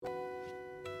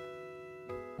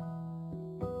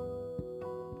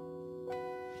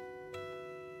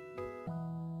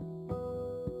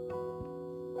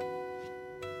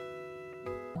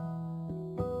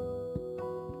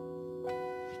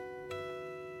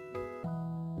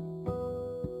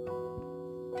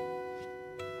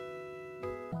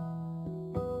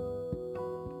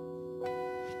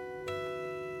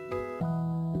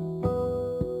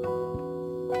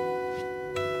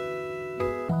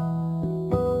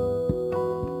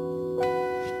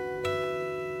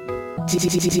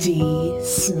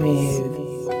Smooth.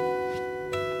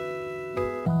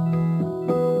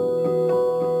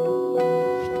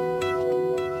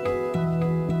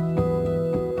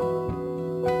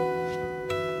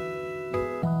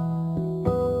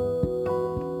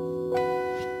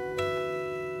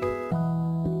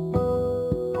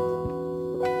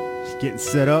 Getting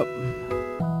set up.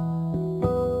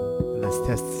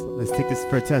 Let's take this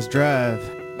for a test drive.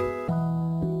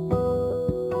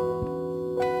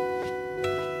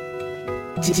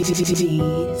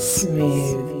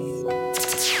 Smooth.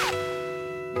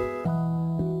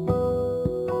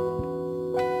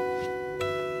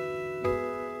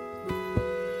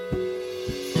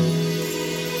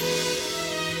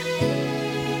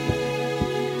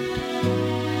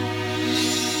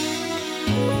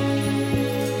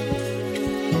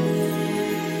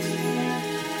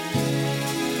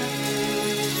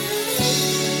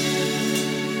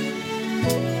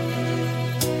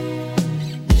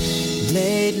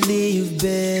 Lately you've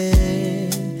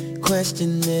been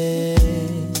questioning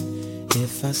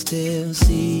if I still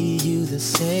see you the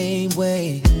same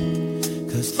way.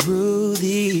 'Cause through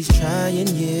these trying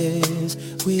years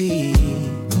we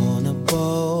gonna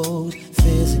both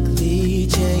physically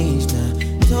change now.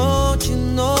 Don't you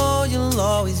know you'll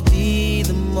always be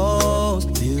the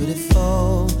most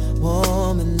beautiful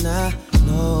woman I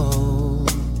know.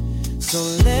 So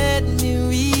let me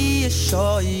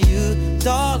reassure you,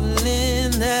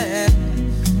 darling, that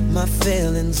my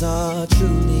feelings are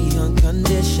truly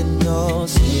unconditional.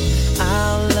 See,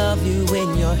 I'll love you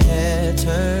when your hair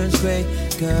turns gray,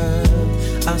 girl.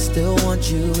 I still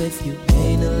want you if you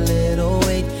gain a little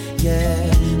weight. Yeah,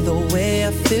 the way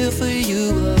I feel for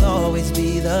you will always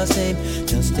be the same,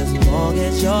 just as long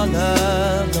as your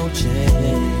love don't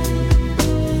change.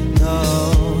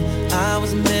 No, I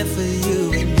was meant for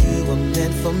you and you were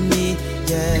meant for me.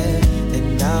 Yeah,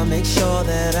 and I'll make sure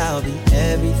that I'll be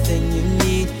everything you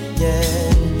need.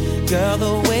 Yeah, girl,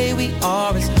 the way we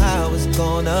are is how it's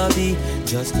gonna be,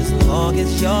 just as long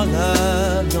as your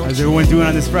love don't How's everyone doing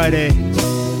on this Friday?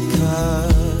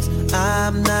 'Cause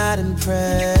I'm not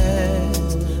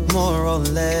impressed, more or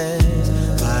less,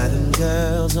 by them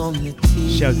girls on the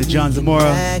TV. Shout out to John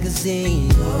Zamora,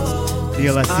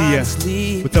 DLSia.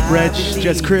 What's up, Reg?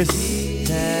 Jess Chris,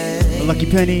 Lucky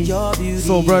Penny,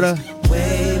 Soul Brother,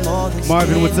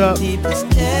 Marvin, what's up?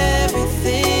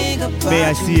 May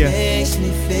I see ya?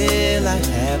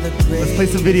 Let's play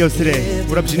some videos today.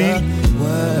 What up, Janine?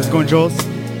 How's it going, Joel?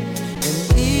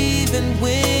 And even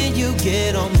when you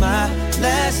get on my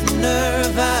last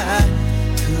nerve, I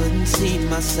couldn't see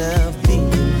myself being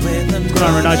with another girl. What's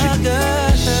going on, Renaji?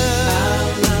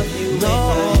 I'll love you when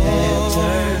my hair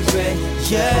turns gray.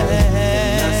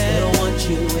 Yeah, I still want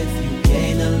you if you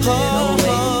gain a little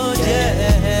weight. Yeah,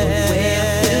 the way I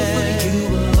feel for you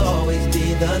will always be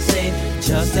the same,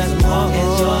 just as long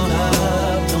as your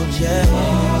love don't change.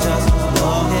 Just as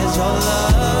long as your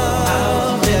love,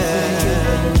 I'll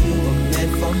you were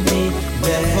meant for me,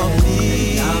 meant for me.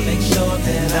 I'll make sure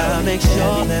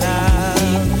that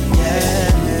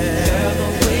yeah. Girl, the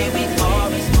way we are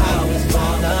is how it's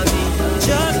gonna be,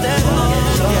 just as long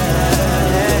as your love.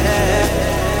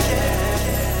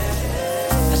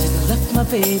 I just left my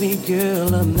baby girl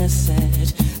a message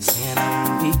saying I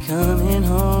won't be coming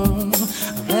home.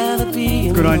 I'd rather be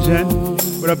alone. Good on, Jen.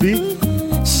 What up, B?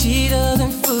 She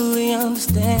doesn't fully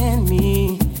understand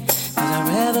me, 'cause I'd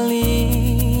rather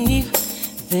leave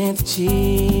than to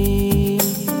cheat.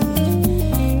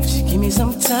 If she give me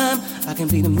some time, I can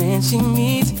be the man she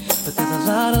needs, but there's a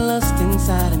lot of lust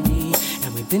inside of me,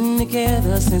 and we've been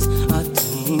together since our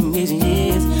teenage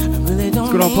years. I really don't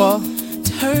What's going on, Paul?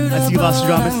 to hurt I see you lost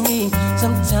your I dramas. need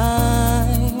some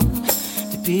time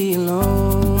to be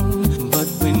alone, but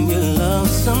when you love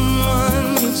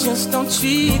someone, you just don't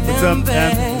treat What's them up,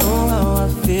 bad. Em? Oh, I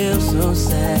feel so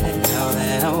sad now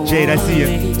that I Jade, I see you.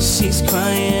 She's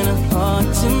crying her heart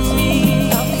to me.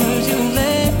 How could you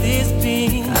let this be?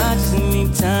 I just need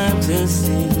time to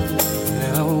see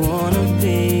where I wanna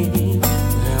be,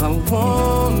 where I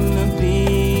wanna be.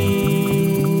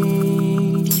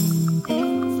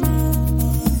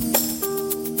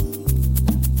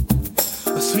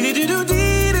 Oh, sweetie do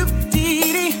dee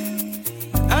dee,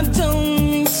 I don't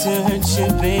mean to hurt you,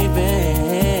 baby.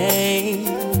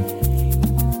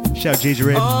 Shout out JJ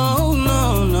Ray. Oh no,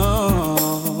 no.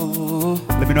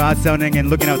 Let me know how it's sounding and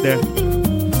looking out there.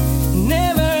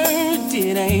 Never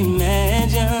did I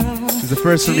imagine. It's the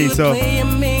first for me, so I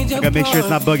gotta make sure it's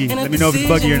not buggy. Let me know if it's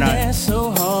buggy or not.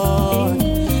 So hard.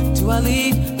 Do I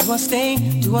leave? Do I stay?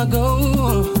 Do I go?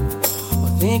 Or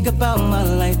think about my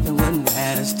life and what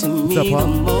matters to me What's up, the Paul?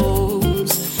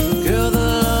 most? Girl, the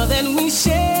love that we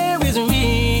share is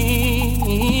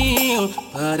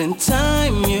in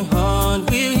time your heart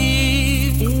will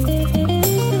heal.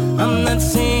 I'm not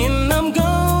saying I'm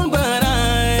gone, but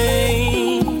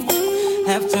I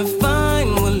have to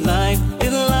find what life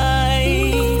is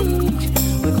like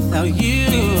without you.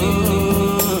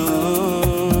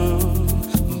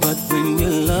 But when you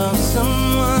love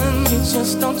someone, you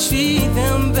just don't treat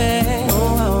them bad.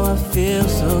 Oh, how I feel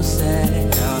so sad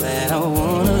now that I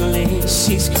wanna leave.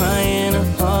 She's crying her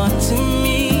heart to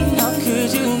me. How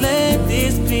could you let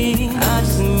this be? I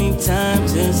just need time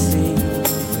to see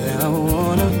where I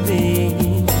wanna be,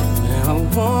 where I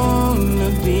wanna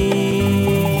be.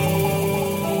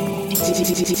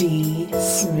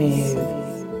 Smooth.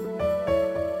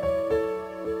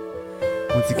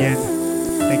 Once again,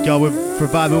 thank y'all for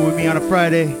vibing with me on a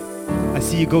Friday. I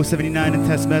see you, Go 79 and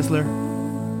Tess Messler.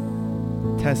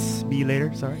 Tess me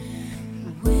later, sorry.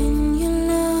 When you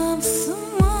love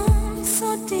someone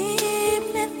so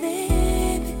deeply,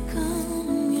 they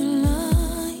become your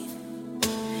life.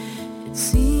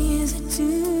 It's easy to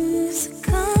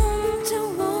succumb to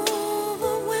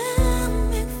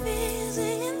overwhelming fears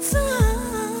inside.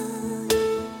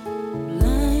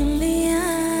 Blindly I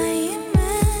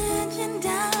imagined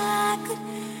I could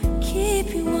keep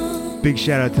you on. Big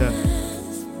shout out to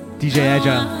DJ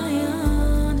Agile.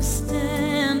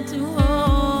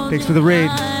 Thanks for the raid.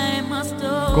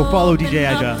 Go follow DJ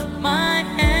Agile.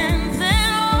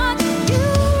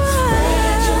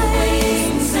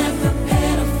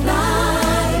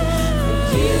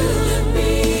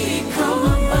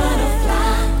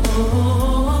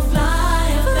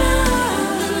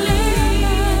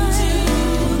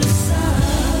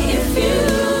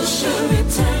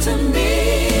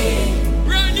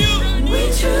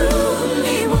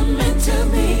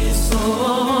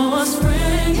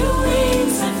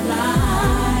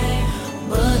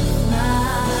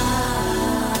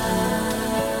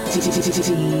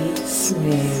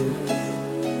 Smooth.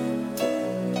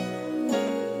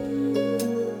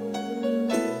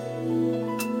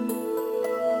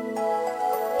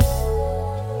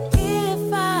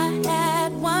 If I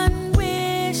had one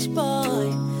wish,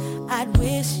 boy, I'd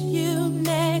wish you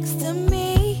next to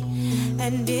me.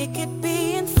 And it could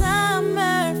be in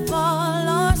summer, fall,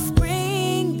 or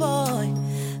spring, boy.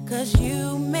 'Cause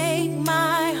you make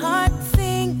my heart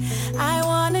sing. I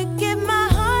wanna give my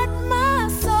heart, my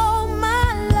soul, my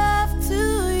love to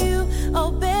you,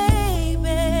 oh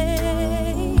baby,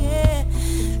 yeah.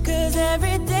 'Cause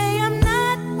every day I'm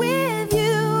not with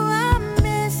you, I'm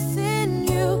missing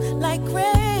you like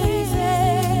crazy.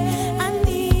 I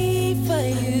need for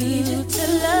you to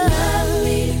love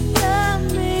me,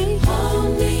 hold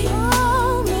me,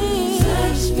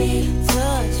 touch me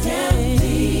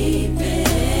deep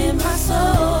in my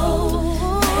soul.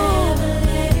 Never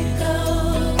let it go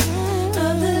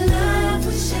of the love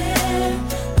we share.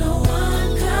 No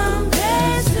one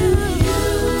compares to you.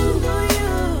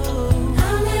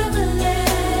 I'll never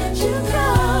let you go,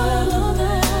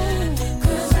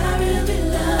 'cause I really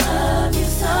love you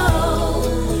so.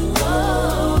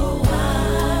 Oh,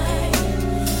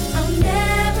 I'll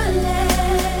never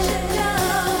let you go.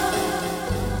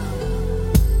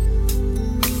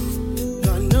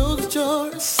 I know that you're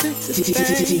a sexy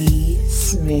thing.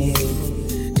 Smooth.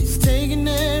 It's taking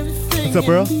everything. What's up,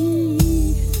 bro?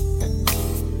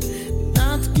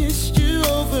 Not to kiss you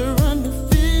over under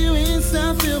feelings. I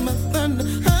feel my thunder.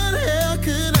 How the hell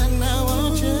could I not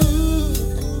want you?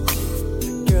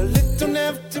 Girl, it don't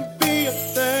have to be a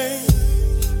thing.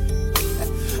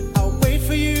 I'll wait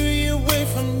for you, you wait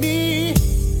for me,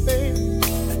 baby.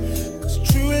 'Cause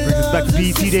true Brings us back to love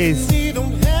is BET days. we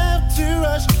don't have to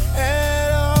rush at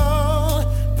all,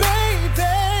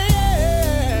 baby.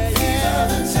 These are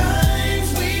the times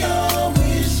we all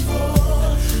wish for.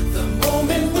 The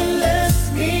moment will last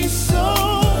me so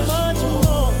much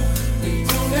more. We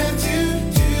don't have to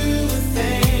do a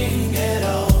thing at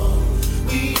all.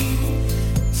 We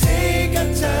take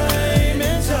our time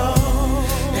and talk.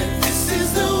 And this is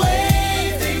the way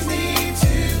things need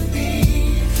to be.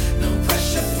 No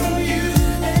pressure from you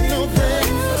and no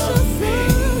pressure from me.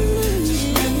 Just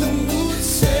let the mood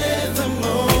set the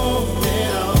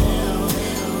moment on.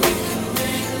 We can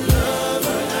make love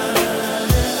or not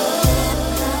at all.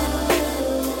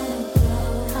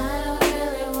 I don't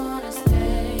really wanna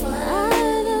stay, but I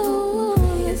do.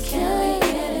 Can we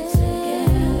get it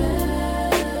together?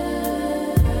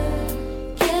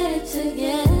 Get it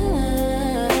together.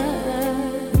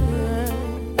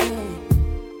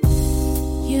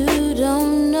 You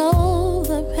don't know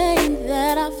the pain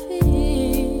that I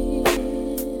feel.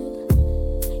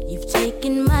 You've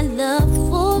taken my love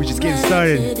for We're just getting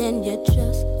started. granted, and you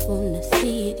just wanna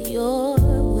see it your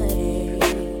way.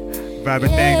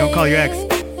 Vibrant thing, don't call your ex.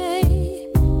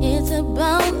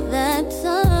 about that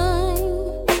time.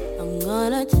 I'm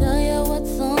gonna tell you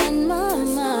what's on my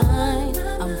mind.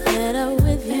 I'm fed up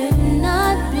with you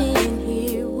not being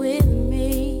here with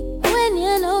me. When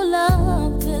you know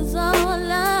love is all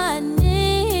I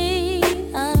need.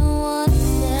 I don't wanna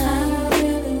stay. I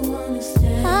really wanna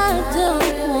stay. I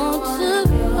don't want to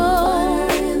go. I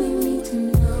really need to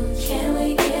know. Can we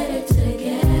get it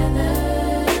together?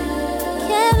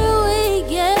 Can we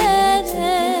get it?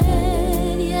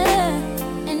 Yeah.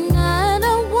 And I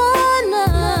don't wanna.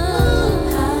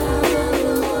 I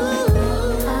really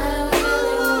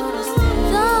wanna stay.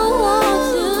 Don't want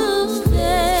to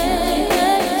stay.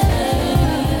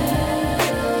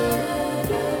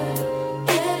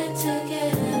 Get it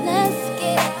together. Let's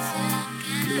get it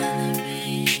together.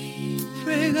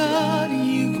 Pregare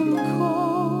you come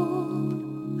cold.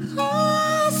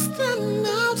 Lost and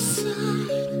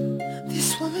outside. This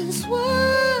woman's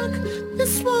work,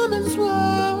 this woman's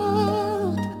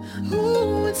world.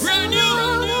 Ooh, it's lonely.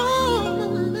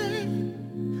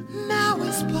 Now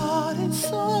it's bought, it's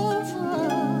over.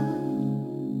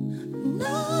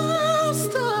 Now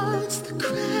starts the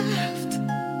craft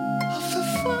of the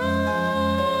fun.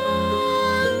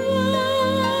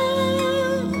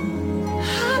 I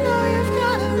know you've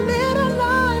got a little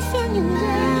life in you,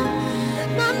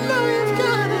 yeah. I know you've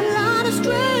got a lot of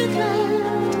strength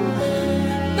left.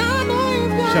 I know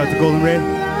you've got Shout out to Golden Ray.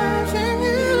 life in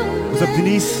you. What's up,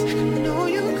 Denise? I know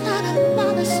you've got a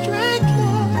lot of strength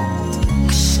left. I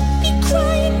should be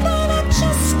crying, but I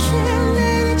just can't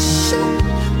let it show.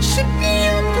 Should be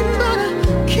open, but I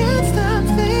can't stop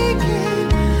thinking.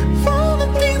 For all the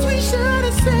things we should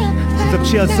have said. What's up,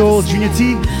 Chia Soul, Junior T?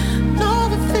 All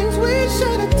the things we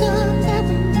should have done that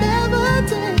we never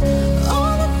did.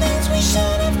 All the things we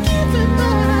should have given,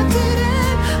 but I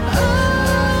didn't. Oh,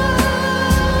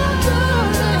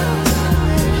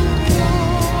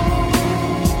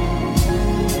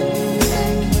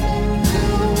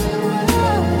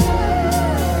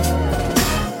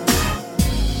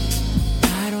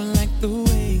 I don't like the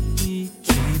way he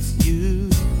treats you.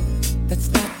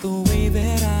 That's not the way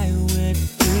that I would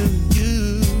do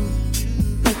you.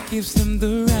 What gives him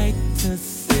the right to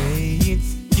say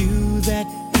it's you that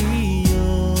he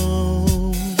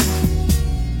owns?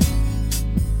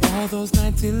 All those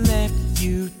nights he left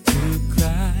you to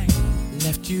cry,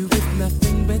 left you with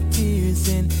nothing but tears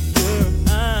in your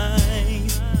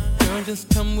eyes. Girl, just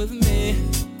come with me,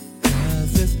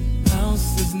 'cause this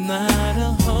house is not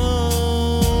a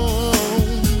home.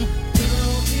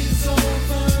 Girl, it's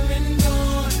over and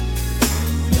gone.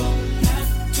 You don't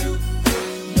have to do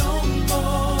no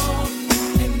more.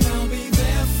 And I'll be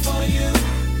there for you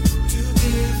to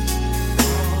give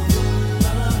all the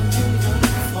love you long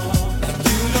for. And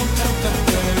you don't have to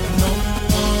hurt no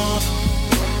more.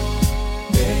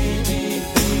 Baby,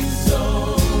 it's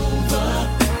over.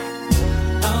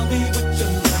 I'll be what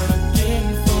you're looking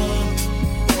for.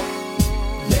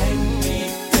 Let me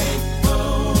take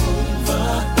over.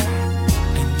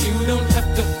 And you don't have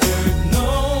to hurt no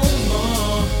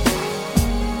more.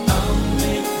 I'll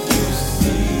make you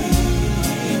see.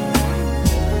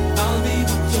 I'll be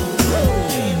what you're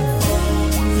looking for.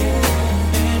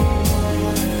 Yeah, and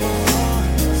more.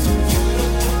 So you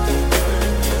don't have to hurt.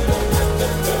 You don't have to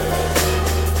hurt.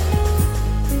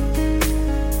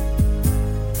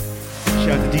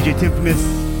 Shout out to DJ Timfamous.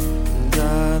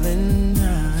 Darling,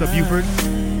 What's up, Buford?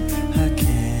 I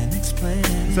can't explain.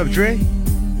 What's up, Dre?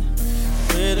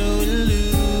 Where do we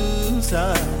lose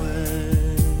our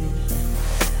way?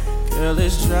 Girl,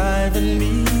 it's driving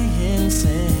me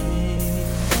insane.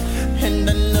 And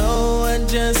I know I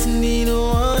just need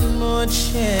one more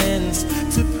chance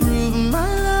to prove my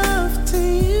love to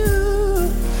you.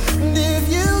 And if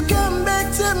you come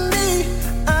back to me,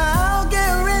 I'll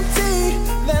guarantee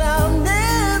that I'll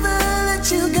never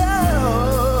let you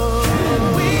go. Can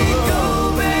we go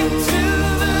back to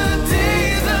the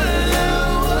days that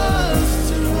love was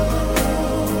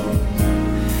true?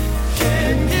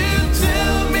 Can you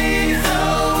tell me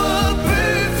how a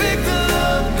perfect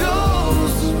love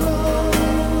goes wrong?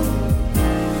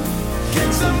 Can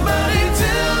somebody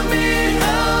tell me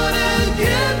how to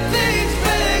get things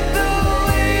back the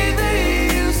way they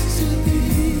used to be?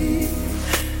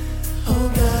 Oh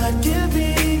God, give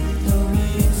me no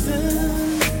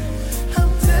reason.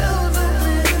 I'm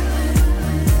telling.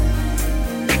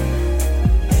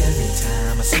 Every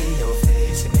time I see your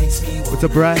face, it makes me What's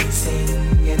up, Brad?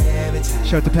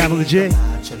 Shout out to Pamela J.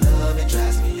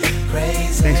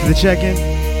 Thanks for the check-in.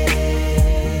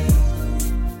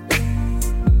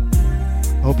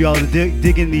 I hope y'all are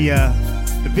digging the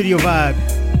video vibe.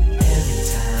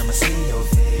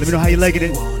 Let me know how you liking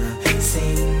it.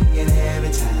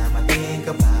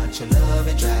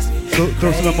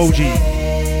 Throw some emojis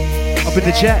up in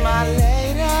the chat.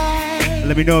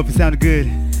 Let me know if it sounded good.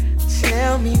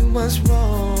 Tell me what's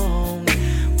wrong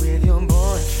with your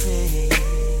boyfriend.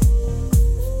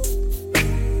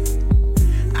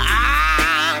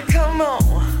 Ah, come on.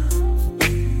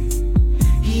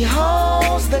 He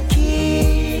holds the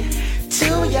key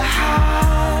to your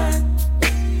heart,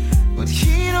 but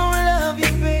he don't love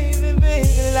you, baby,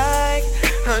 baby, like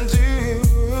I do.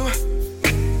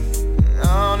 I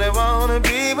only wanna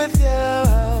be with you.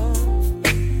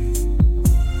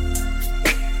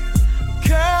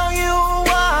 Girl, you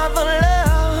are the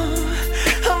love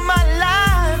of my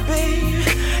life, babe.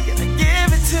 Gotta give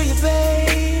it to you,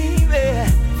 baby.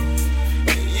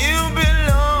 You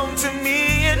belong to me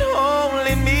and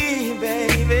only me,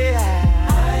 baby.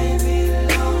 I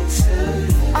belong to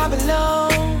you. I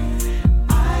belong.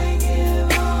 I give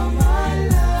all my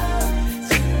love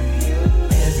to you.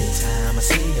 Every time I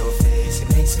see your face, it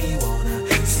makes me wanna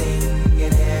sing.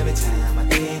 And every time I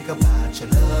think about your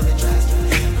love, it drives me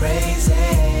crazy.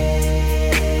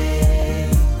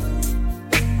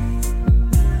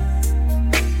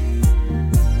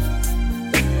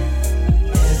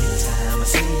 Every time I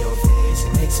see your face,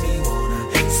 it makes me wanna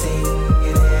sing.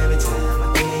 And every time I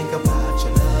think about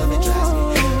your love, it drives me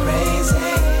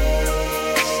crazy.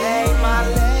 Say, my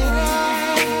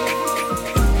lady,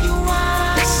 you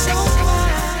are so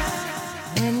fine.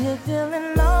 When you're feeling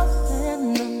lost in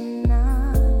the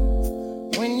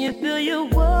night, when you feel your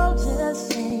world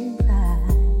just ain't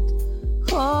right,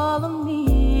 call on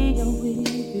me and we'll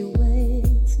be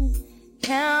waiting.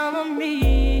 Count on me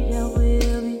and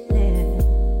we'll be there.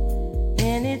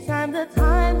 Anytime the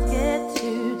times get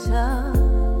too tough,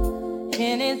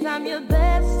 anytime your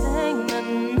best ain't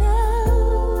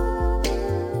enough,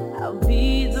 I'll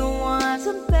be the one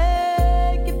to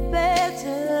make it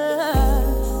better.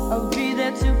 I'll be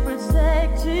there to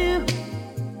protect you,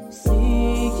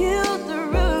 see you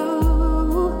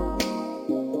through.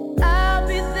 I'll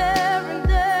be there and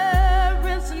there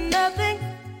is nothing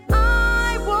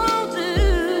I won't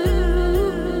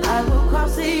do. I will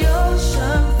cross the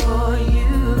ocean for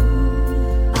you.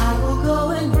 I will go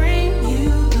and bring you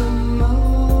the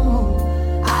moon.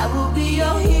 I will be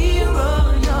your hero,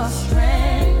 your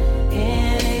strength,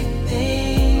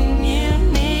 anything you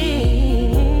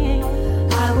need.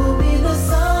 I will be the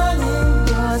sun in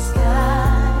your sky.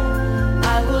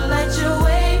 I will light your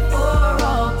way for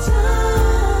all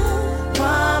time.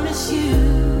 Promise you,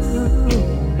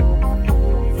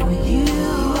 for you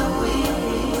I will.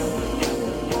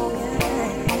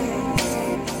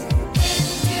 If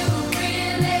you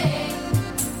really,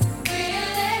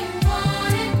 really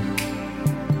want it,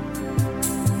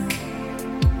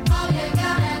 all you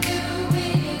gotta do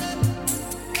is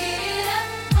get up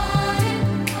on it.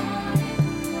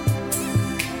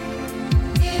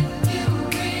 If you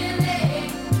really,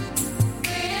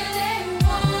 really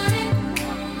want it,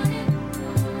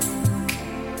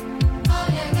 all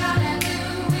you gotta do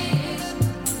is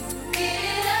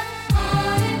get up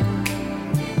on it.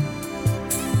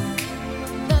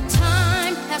 The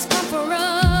time has come for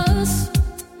us,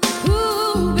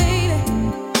 ooh baby,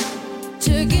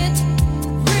 to get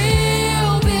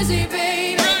real busy,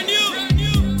 baby.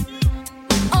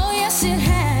 Oh yes, it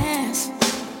has.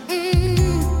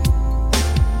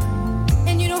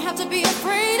 And you don't have to be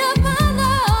afraid of my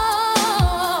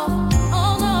love.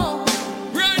 Oh no,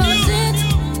 'cause it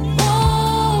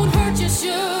won't hurt your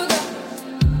sugar.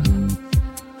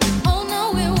 Oh no,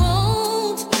 it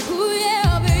won't. Ooh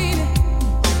yeah, baby.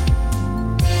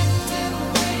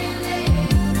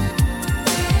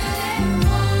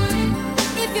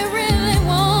 If you really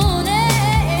want it,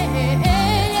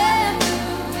 yeah.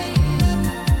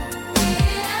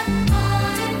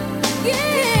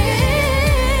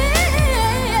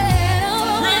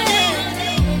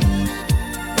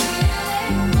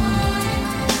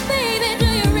 Baby, do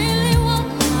you really want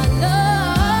my love?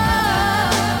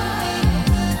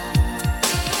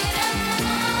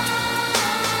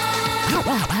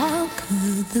 How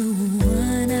could the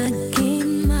one I gave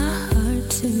my heart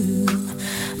to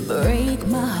break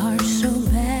my heart so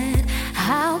bad?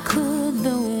 How could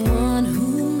the one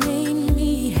who made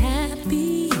me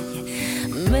happy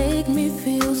make me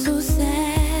feel so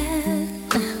sad?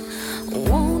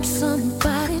 Won't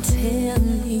somebody tell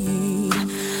me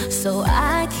so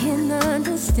I can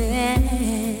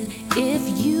understand? If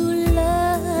you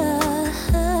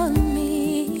love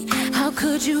me, how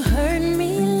could you hurt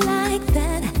me like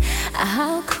that?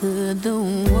 How could the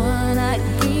one I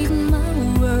gave my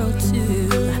world to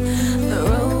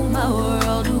throw my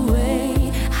world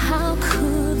away? How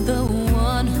could the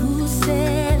one who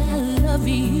said I love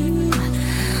you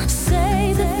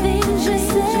say the things you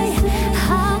say?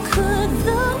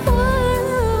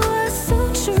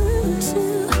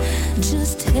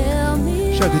 tell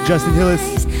me Shout out to Justin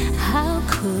Hillis. how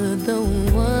could the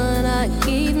one I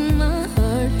gave my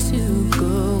heart to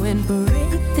go and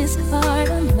break this heart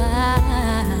of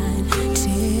mine?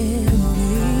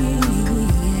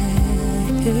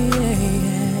 Tell me,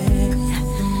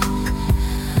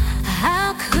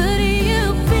 how could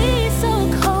you be so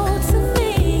cold to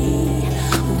me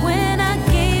when I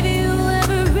gave you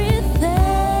everything?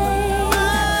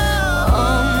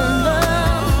 All my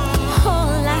love,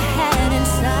 all I had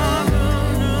inside.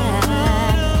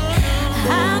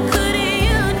 How could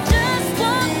you just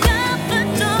walk out the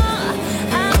door?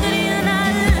 How could you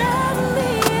not love me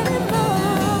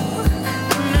anymore?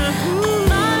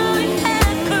 All we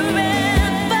had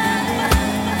forever,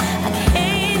 I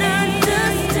can't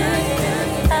understand.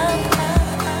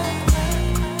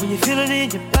 When you're feeling in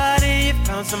your body, you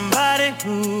found somebody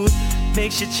who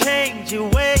makes you change your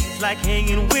ways, like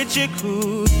hanging with your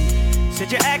crew.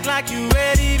 Said you act like you're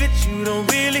ready, but you don't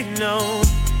really know.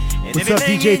 And What's up,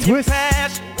 everything DJ in your Twist?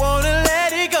 past, you wanna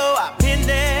let it go. I've been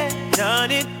there,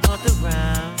 done it on the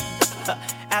round.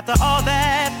 After all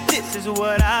that, this is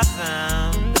what I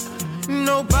found.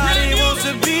 Nobody wants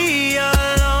to be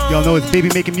alone. Y'all know it's Baby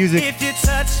making music If you're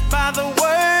touched by the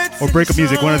words or breakup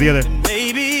music, one or the other.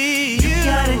 Maybe you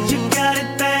got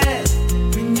it bad.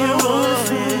 When you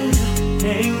want it,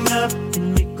 hang up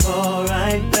and you call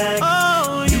right back.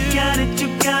 Oh, you got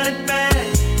it bad.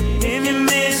 If you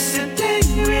miss a day,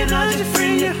 you realize you're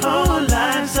free, your whole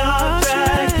life's off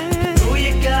track. Know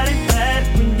you got it bad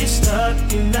when you're stuck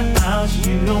in the house,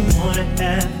 you don't wanna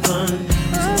have fun.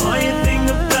 So all you think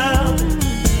about,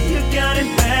 you got it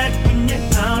bad when you're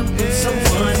out with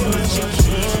someone, but you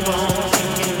keep on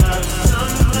thinking about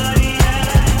somebody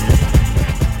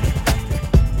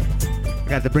else.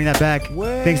 Got to bring that back.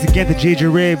 Thanks again to JJ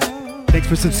Rabe. Thanks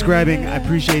for subscribing. I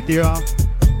appreciate you all.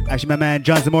 Actually, my man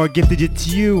John Zamora gifted it to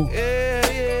you.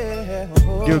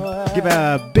 Give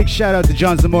a big shout out to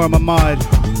John Zamora, my mod.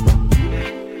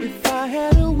 If I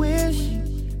had a wish,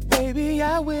 baby,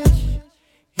 I wish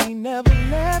he never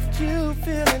left you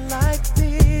feeling like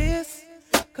this.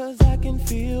 'Cause I can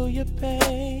feel your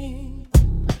pain.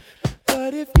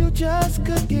 But if you just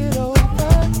could get over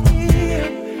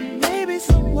it, maybe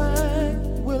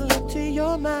someone will look to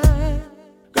your mind.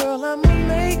 Girl, I'ma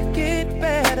make it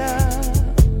better.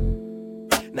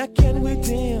 Now can we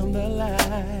dim the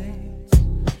lights?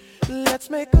 Let's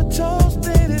make a toast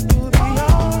that it will be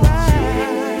alright.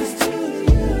 Cheers to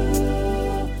you,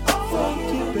 fuck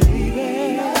you, baby.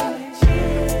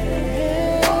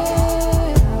 Yeah,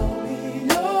 I'll be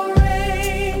your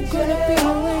angel. Gonna be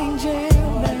your angel,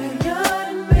 man.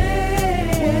 Young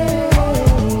man.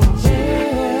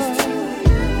 Cheers to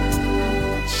you.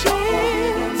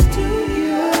 Cheers to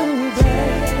you,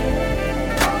 baby.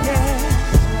 Yeah, I'll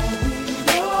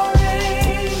be your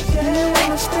angel. You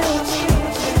wanna stay with me?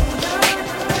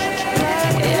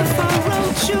 If I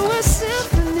wrote you a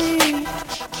symphony,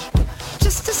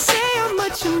 just to say how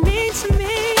much you mean to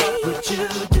me, what would you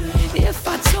do? If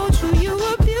I told you you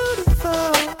were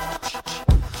beautiful,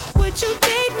 would you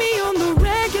date me on the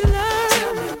regular?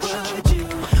 Tell me, would you?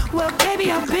 Well, baby,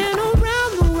 I've been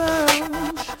around the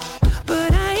world,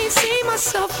 but I ain't seen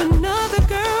myself another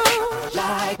girl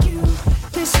like you.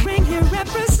 This ring here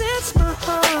represents my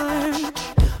heart,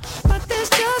 but there's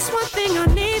just one thing I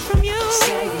need from you.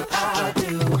 Say I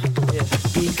do.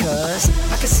 Because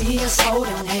I can see us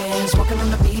holding hands, walking on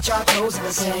the beach, our toes in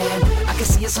the sand. I can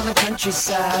see us on the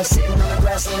countryside, sitting on the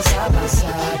grassland side by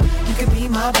side. You can be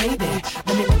my baby,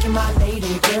 let me make you my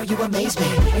lady. Girl, you amaze me,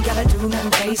 ain't gotta do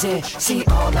nothing crazy. See,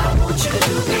 all I want you to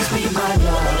do is be my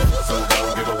love. So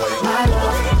don't give away my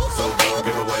love. So don't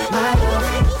give away my love.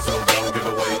 So don't give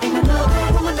away. Ain't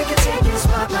another woman that can take your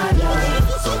spot, my love.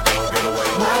 So don't give away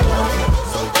my love.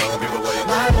 So don't give away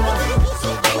my love. So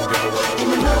don't give away.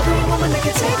 Ain't another woman that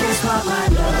can take your spot, my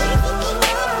love.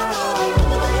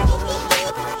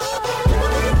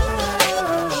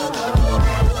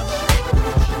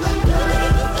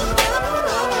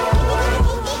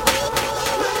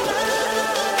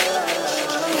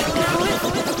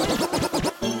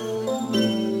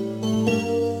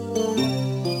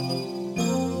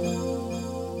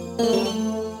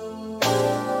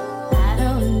 I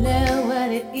don't know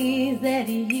what it is that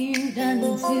you've done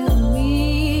to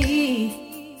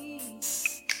me,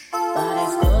 but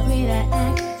it's caused me to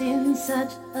act in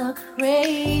such a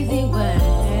crazy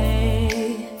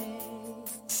way.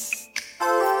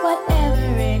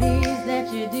 Whatever it is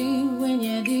that you do when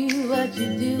you do what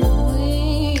you're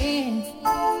doing,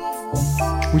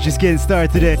 We're just getting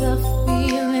started today. the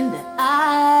feeling that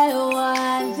I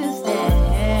want to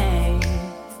stay.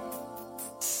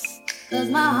 'Cause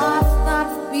my heart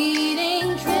starts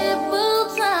beating triple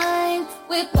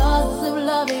with thoughts of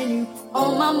loving you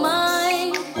on my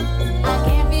mind. I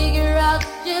can't figure out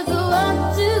just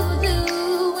what to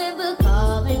do when the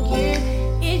calling here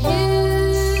is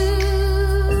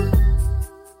you.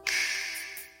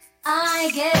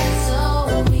 I get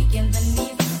so weak in the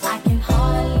knees, I can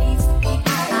hardly speak.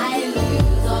 I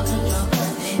lose all control,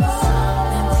 then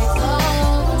something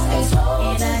takes over.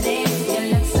 In a day, you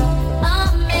look so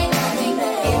amazing.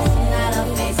 It's not a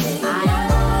face, I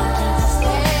want you to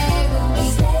stay with me.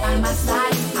 By my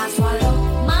side, I swallow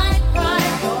my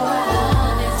pride.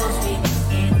 Love is so sweet,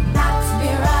 it knocks me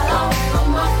right off of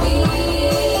my feet.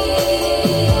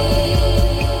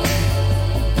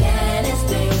 Can't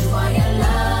explain why your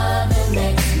love it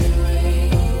makes me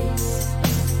weak.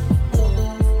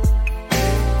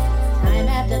 Time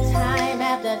after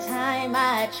time, I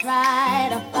try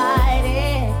to fight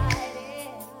it.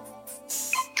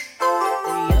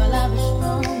 Your love is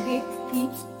strong, it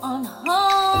keeps on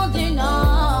holding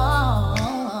on.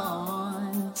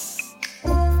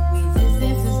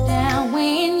 Resistance is down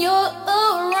when you're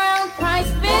around,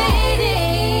 price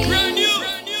fading.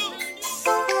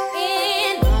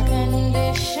 In my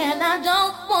condition, I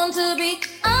don't want to be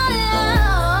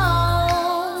alone.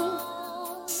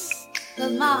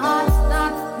 'Cause my heart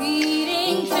starts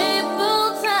beating triple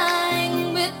time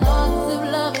with thoughts of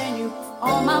loving you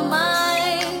on my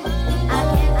mind. I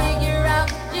can't figure out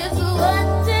just what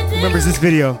to do. Remembers this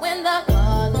video. When the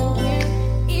calling here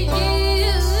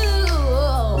is you.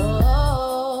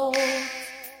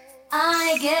 I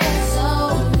get so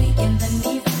weak in the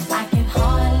knees, I can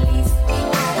hardly speak.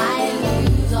 I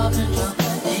lose all control,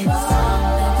 then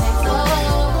something takes over.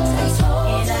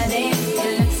 In a day, you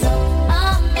look so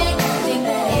amazing.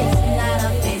 It's not a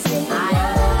face, I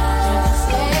want you to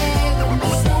stay with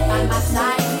me. By my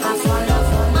side, I swallow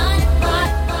my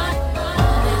pride.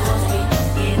 Love is so sweet,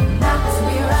 it knocks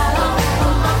me right off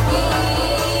of my feet.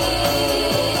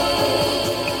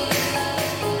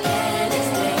 Can't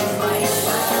explain why your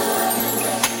love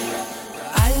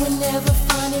I would never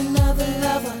find another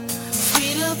lover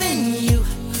sweeter than you,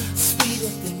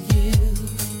 sweeter than you.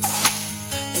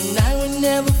 And I would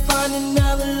never find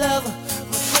another lover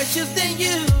more precious than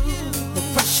you, more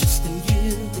precious than you.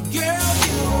 The girl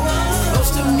you are.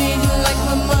 Close to me, you like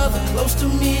my mother. Close to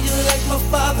me, you like my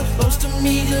father. Close to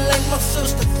me, you like my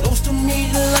sister. Close to me,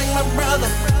 you like my brother.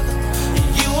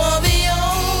 You are the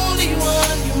only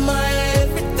one, you're my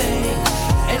everything.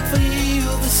 And for you,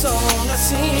 the song I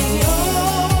sing.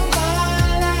 All my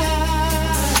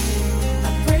life, I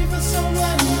pray for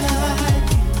someone like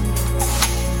you.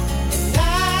 And I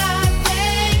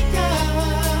thank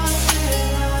God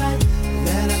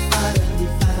that I finally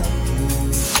found you.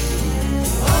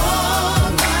 All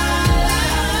my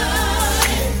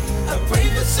life, I pray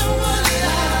for someone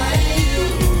like you.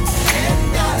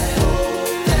 And I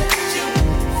hope that you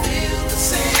feel the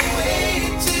same way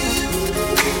too.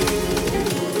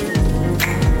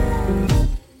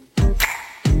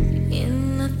 In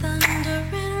the thunder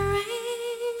and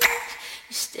rain,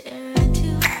 you stare into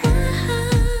my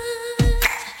heart.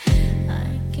 I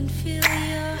can feel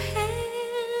your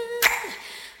hand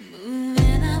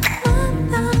moving up my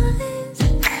thighs,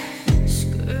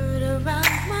 skirt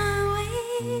around my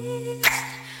waist,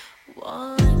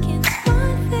 wall against my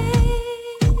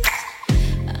face.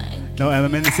 No,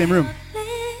 I'm in the same room.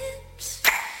 Lips.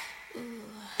 Ooh.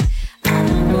 I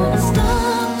don't wanna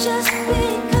stop just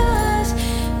because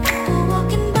people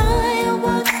walking by are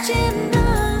watching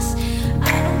us. I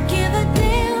don't give a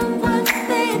damn what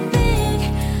they think.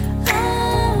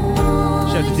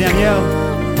 Shout out to Danielle.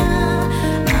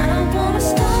 I don't wanna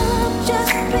stop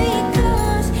just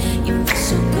because you feel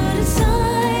so good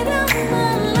inside of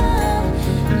my love.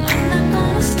 I'm not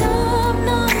gonna stop,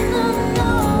 no, no, no.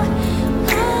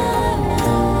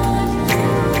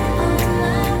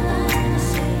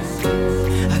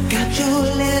 I got your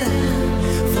letter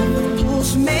from the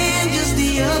postman just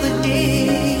the other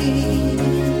day.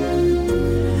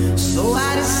 So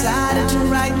I decided to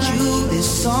write you this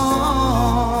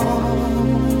song,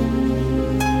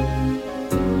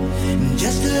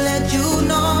 just to let you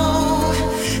know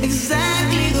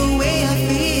exactly the way I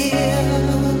feel,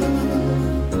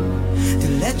 to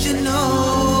let you know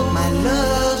my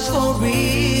love's for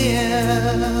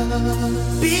real.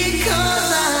 Because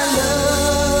I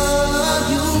love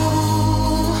you,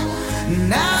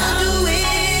 and I'll do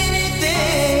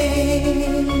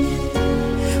anything.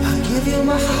 I'll give you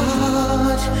my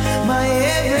heart, my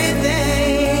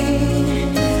everything.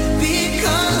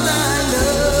 Because I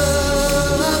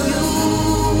love you,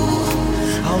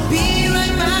 I'll be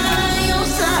right by your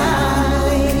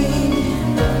side,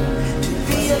 to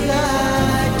be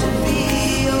alive, to be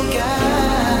your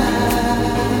guide.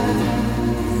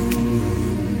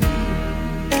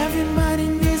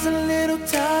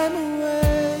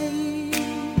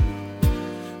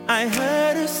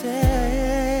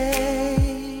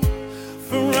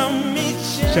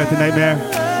 Nightmare.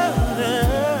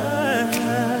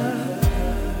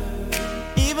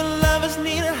 Even lovers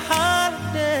need a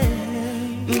holiday.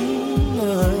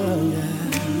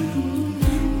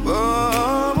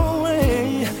 Far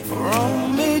away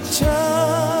from each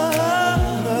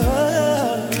other.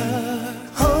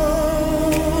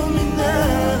 Hold me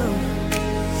now.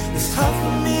 It's hard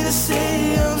for me to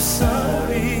say I'm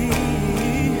sorry.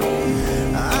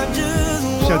 I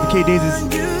just Shout out to K Daisies.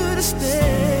 want you to stay.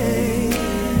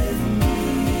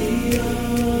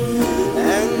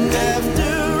 And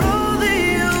after all that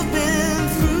you've been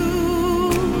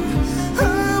through, I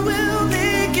will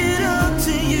make it up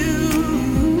to you.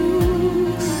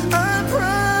 I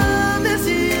promise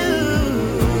you,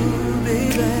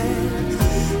 baby.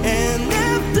 And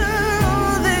after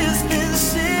all that's been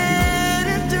said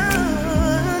and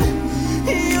done,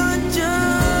 you're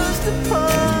just a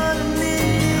part of me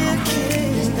I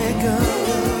can't let go.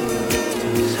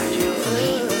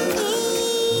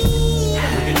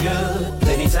 Looking good,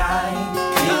 plenty time.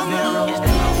 Is there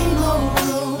more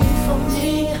room for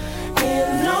me in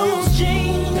those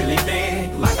jeans? Really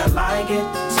big, like I like it.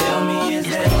 Tell me, is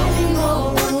there any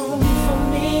more room for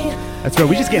me? That's right,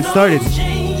 we just getting started.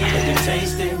 Jeans, let them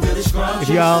taste it, really scrumptious.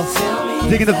 If y'all Tell me,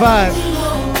 digging the vibe,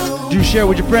 do share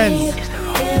with your friends. in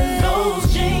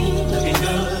those jeans, looking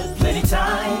good, plenty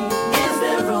time. Is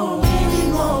there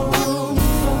any more room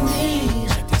for me?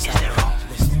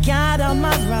 Got on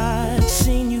my ride,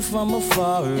 seen you from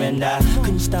afar, and I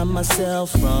couldn't stop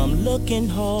myself from looking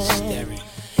hard.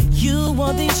 You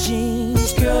wore these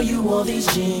jeans, girl, you wore these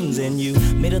jeans, and you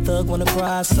made a thug wanna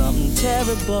cry something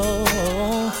terrible.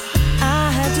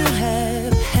 I had to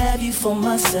have you for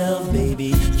myself,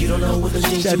 baby. You don't know what the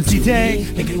jeans Shout do out to to T-Tang. me.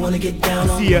 Make me wanna get down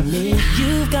on See ya. my knees.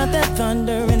 You've got that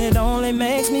thunder, and it only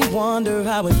makes me wonder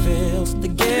how it feels to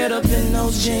get up in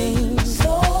those jeans.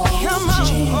 Come on.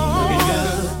 Looking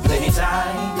good, plenty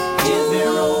time. Is there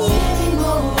any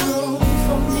more room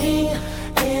for me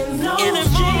in those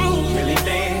jeans? Really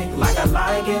big, like I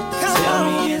like it. Tell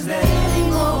me, is there any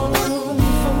more room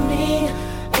for me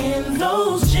in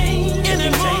those jeans?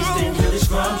 Really tasting, really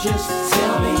scrumptious.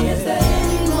 Tell me, is there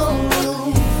any more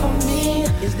room for me?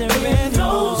 Is there In any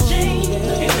those jeans,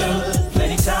 looking good,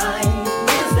 plenty time.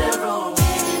 Is there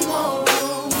any more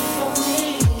room for me?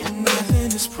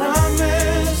 Nothing is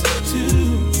promised to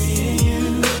me and you,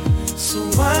 so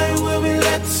why will we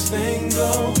let this thing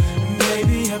go?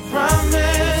 Maybe I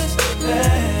promise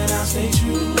that I'll stay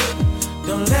true.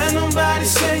 Don't let nobody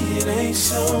say it ain't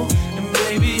so. And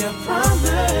baby, I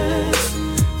promise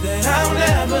that I'll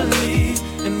never leave,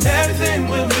 and everything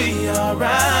will be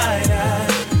alright. I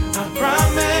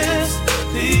promise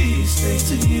these things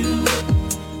to you,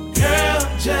 girl.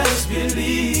 Just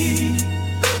believe.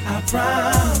 I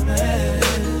promise.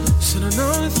 Should I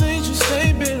know the things you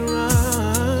say been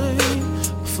right?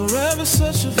 Forever,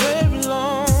 such a very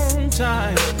long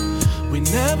time. We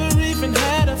never even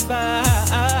had a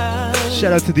fight.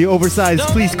 Shout out to the oversized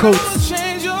fleece Don't let coats. no one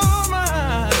change your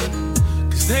mind,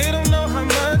 'cause they don't know how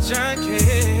much I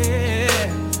care.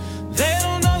 They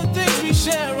don't know the things we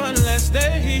share unless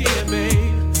they're here,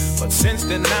 babe. But since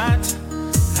they're not,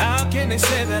 how can they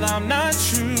say that I'm not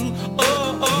true?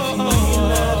 Oh, oh,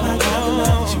 oh, I got the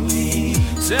love you need.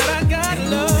 Said I got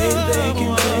love. They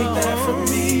can take that from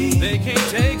me. They can't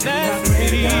take that from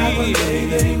me. One day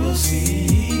they will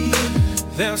see.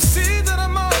 They'll see that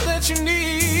I'm all that you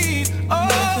need. Oh,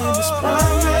 nothing is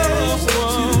promised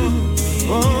to me.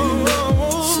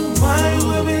 So why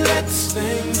will we let this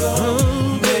thing go?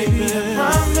 Baby, I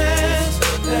promise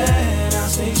that I'll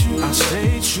stay true. I'll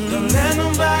stay true. Don't let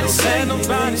nobody say it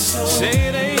ain't so. Baby, I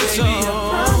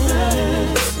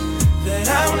promise that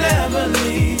I'll never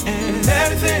leave, and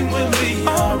everything will be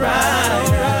alright.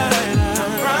 I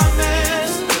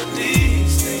promise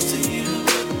these things to you,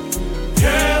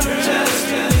 girl.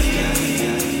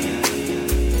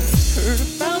 Just heard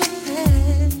about the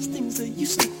past, things I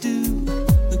used to do,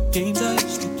 the games I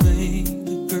used to play,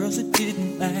 the girls that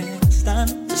didn't last. I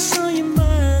never saw your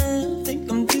mind, think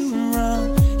I'm doing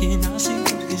wrong, and I say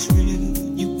what is real.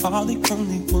 You are the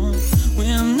only one. When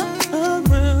I'm not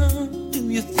around, do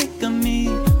you think of me,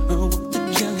 or what the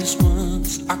jealous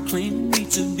ones are claiming me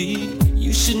to be?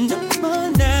 You should know by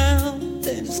now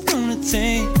that it's gonna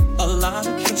take a lot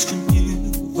of trust from you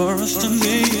for us to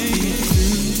make it through.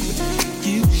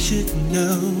 You should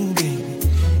know, baby,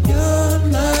 you're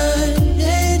my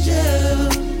angel.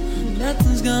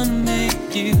 Nothing's gonna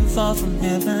make you fall from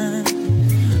heaven.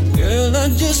 Girl, I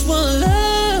just wanna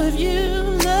love you,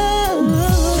 love.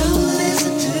 Don't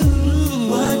listen to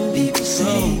what people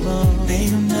say. They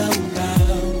don't know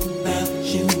about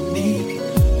you and me.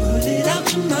 Put it out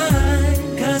your mind,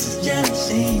 'cause it's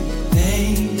jealousy.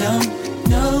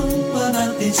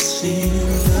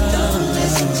 Don't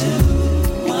listen to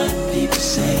what people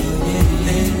say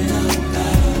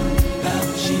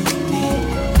about you.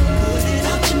 Put it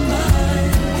out your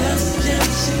mind, 'cause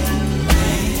jealousy.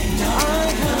 I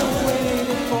have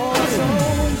waited for so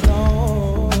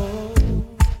long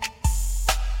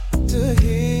to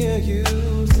hear you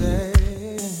say,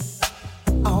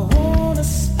 I wanna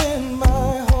spend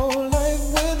my whole life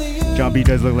with you. John B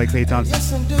does look like Klay Thompson.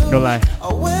 Yes, I do. No lie.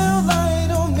 Oh, well, I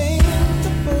don't mean to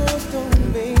push,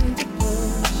 don't mean to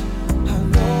push. I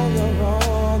know you're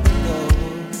wrong to go.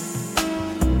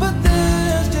 But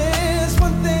there's just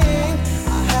one thing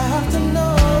I have to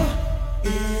know.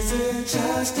 Is it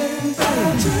just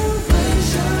infatuation?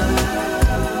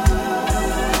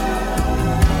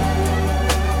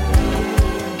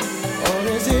 Or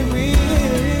is it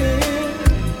real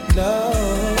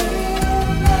love?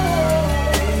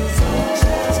 Is it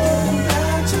just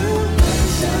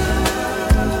infatuation?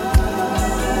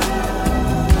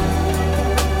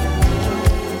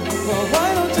 Well, why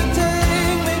don't you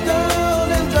take me down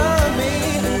and drive me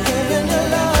in your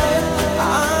life?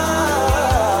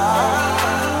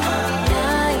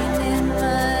 Lying in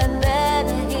my bed,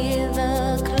 hear the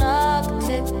clock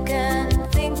tick and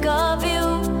think of you.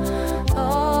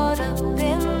 Caught up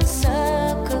in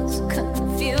circles,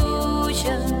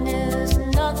 confusion is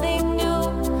nothing new.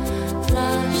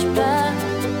 Flashback,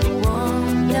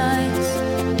 warm nights,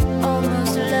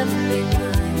 almost left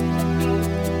behind.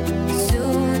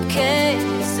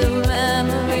 Suitcase of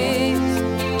memories,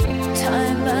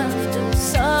 time after.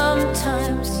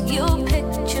 Sometimes you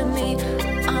picture me,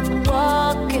 I'm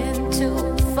walking too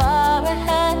far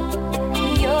ahead.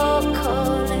 You're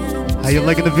calling. How you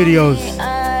liking the videos?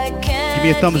 Give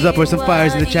me a thumbs up or some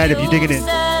fires in the chat if you're digging it.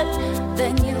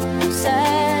 Then you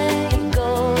say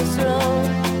go slow,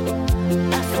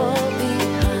 I fall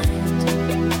behind.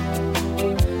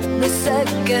 The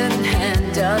second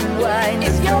hand unwind.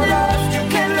 If you're lost, you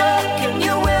can look and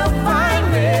you will find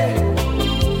me.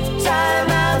 Time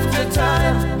after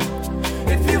time.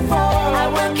 If you fall, I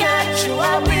will catch you.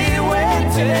 I'll be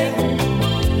waiting.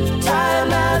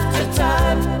 Time after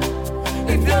time.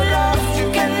 If you're lost, you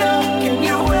can look and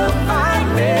you will find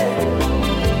me.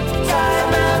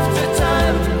 Time after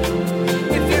time.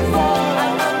 If you fall, I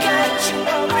will catch you.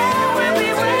 We will be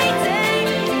waiting.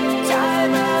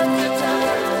 Time after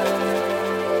time.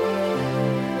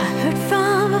 I heard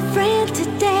from a friend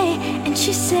today, and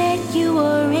she said you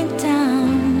were in town.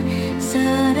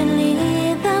 Suddenly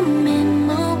the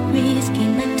memories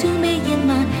came back to me in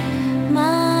my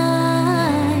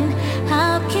mind.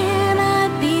 How can I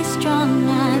be strong?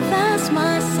 I've asked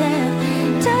myself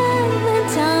time and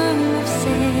time. I've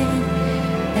said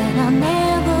that I'll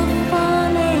never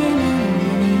fall in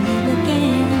love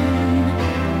again.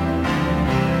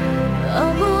 A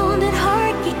wounded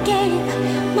heart you gave,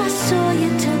 my soul you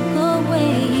took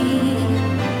away.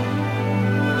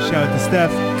 Shout out to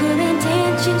Steph. Good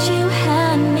intentions you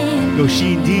had me. Yo,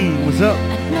 Sheen Dean, what's up? I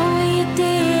know you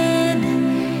did.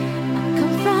 I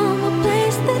come from a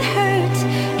place that hurts,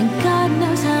 and God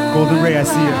knows how. Golden Ray, I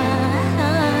see ya.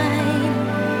 cried.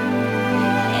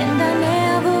 And I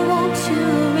never want to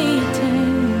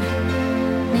return.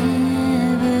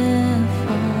 Never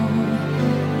fall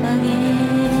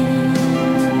again.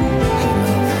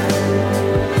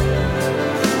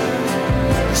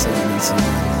 You said you need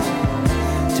someone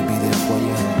to be there for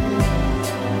you,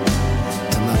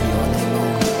 to love you all day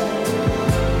long.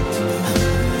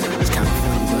 It's kind of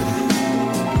funny, but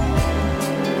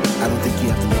I don't think you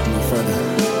have to look no further,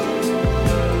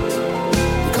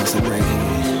 because I'm right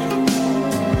here,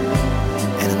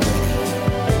 and I'm ready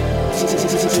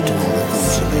to do all the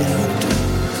things you're ready to do.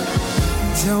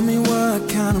 Tell me what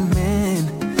kind of man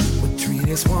would treat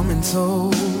this woman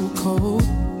so cold?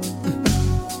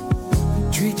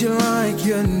 Treat you like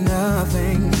you're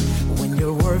nothing when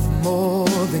you're worth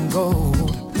more than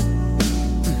gold.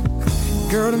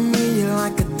 Girl, to me you're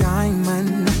like a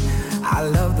diamond. I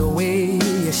love the way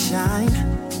you shine.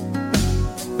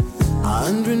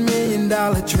 $100 million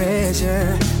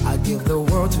treasure, I'd give the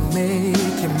world to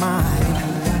make you mine.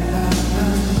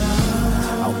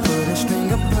 I'll put a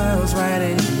string of pearls right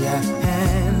in your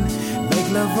hand. Make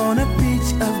love on a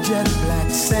beach of jet black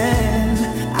sand.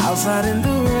 Outside in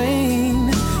the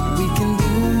rain, we can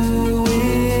do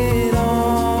it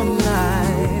all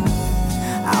night.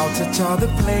 I'll touch all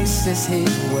the places he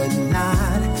would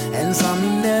not, and some he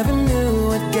never knew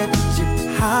would get you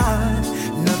high.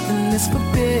 Nothing is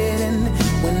forbidden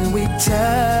when we touch.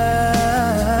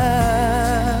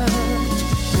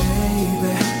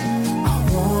 Baby, I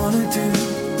wanna do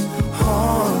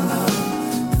all of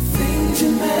the things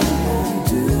you men won't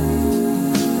do.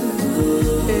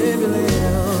 Every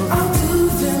little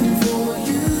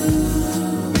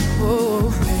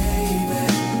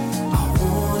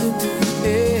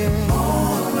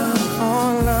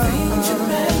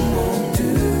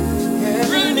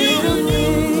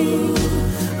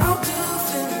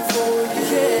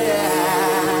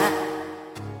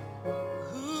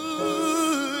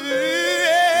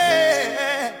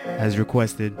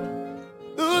requested.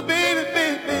 Ooh, baby,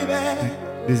 baby, baby.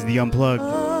 This is the Unplugged.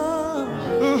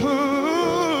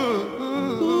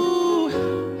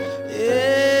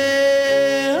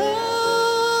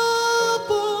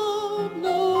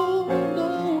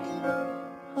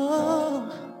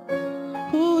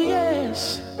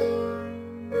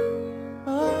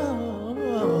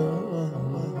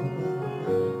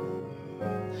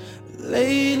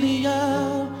 Lately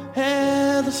I've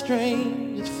had the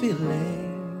strangest feeling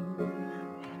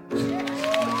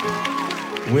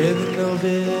with no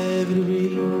vivid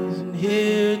reason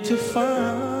here to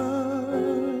find,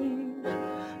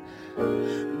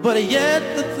 but yet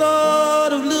the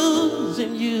thought of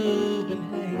losing you've been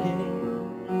hanging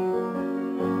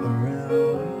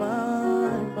around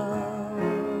my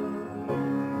mind.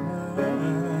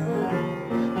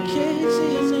 Can't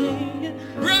see it.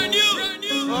 Brand new.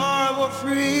 Far more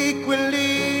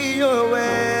frequently you're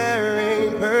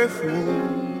wearing perfume.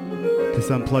 This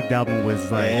Unplugged album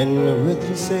was like And with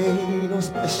you say no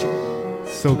special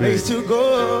so good. place to go.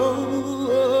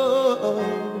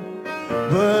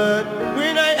 But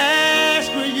when I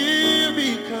ask will you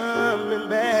be coming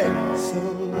back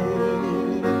soon,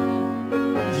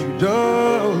 you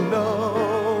don't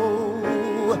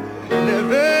know.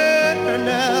 Never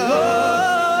know.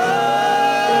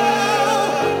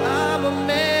 I'm a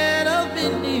man of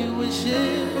many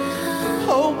wishes.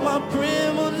 Hope my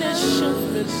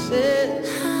premonition misses.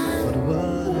 But what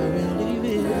I really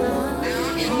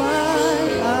will,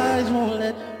 my eyes won't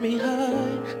let me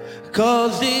hide.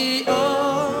 Cause the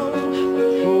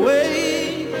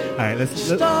way Alright, let's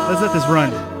let this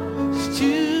run.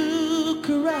 to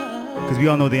cry, Because we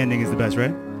all know the ending is the best,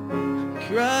 right?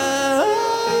 cry.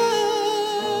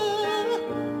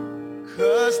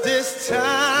 Cause this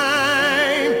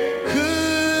time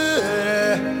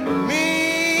could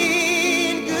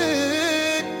mean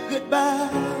goodbye.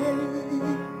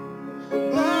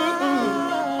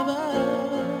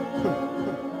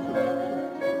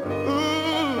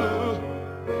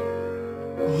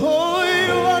 Oh,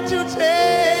 you want to tell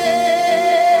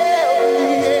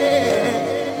me?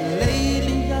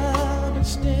 Lately I've been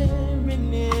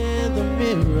staring in the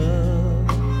mirror,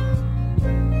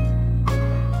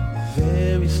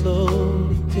 very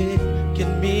slowly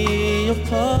picking me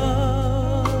apart.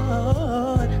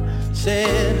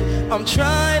 Said I'm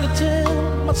trying to tell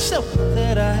myself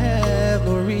that I have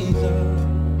no reason.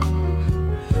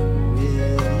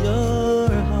 With your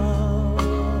heart,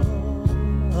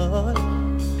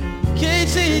 can't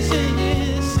see.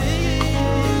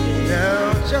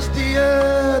 Now just the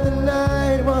other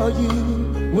night while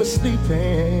you were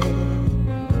sleeping,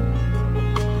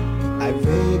 I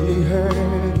vaguely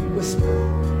heard you whisper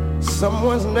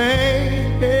someone's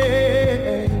name.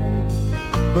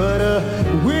 But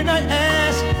when I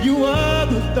ask you what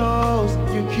the thoughts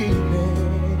you keeping,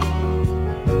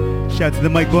 Shout out to the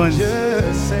Mike Buns.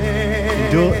 just say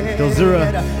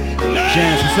Delzura.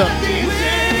 Janice, what's up?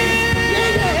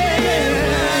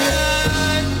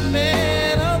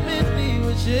 Man of many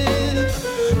wishes,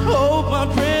 hope my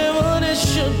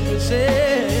premonition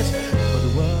possess. But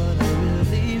what I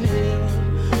really feel,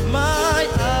 my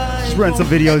eyes Just run some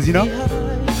videos, you know?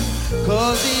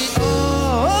 cause the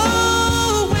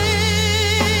always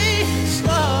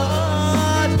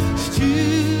starts to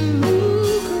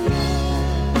cry.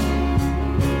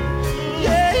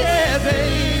 Yeah,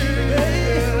 baby.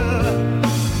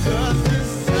 Cause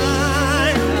this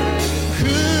time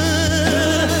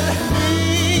could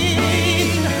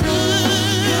mean goodbye.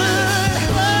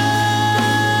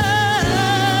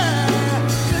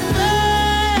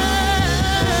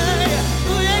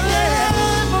 Ooh, yeah.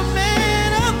 I'm a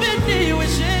man of many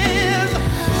wishes.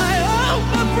 I hope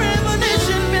my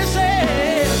premonition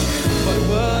misses. But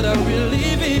what I really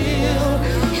feel,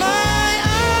 my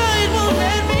eyes won't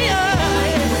let me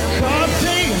hide. Cause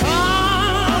they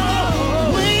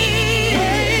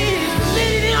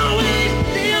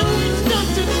always come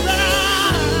to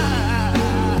cry.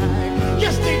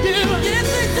 Yes, they do. Yes,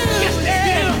 they do. Yes, they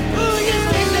do. Oh, yes,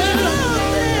 they do.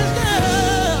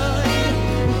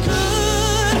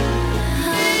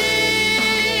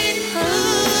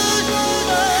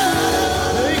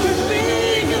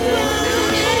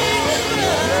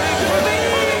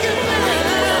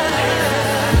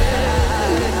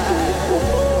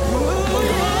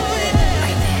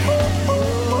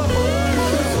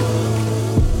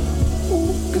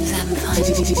 Who's having fun?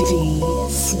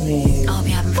 Smooth. I hope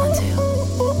you're having fun too.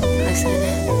 Listen.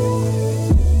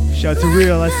 Shout out to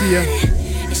Real, I see ya.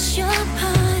 It's your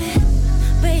party,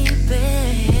 baby.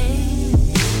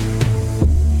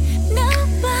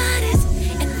 Nobody's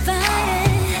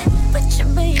invited but your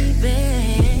baby.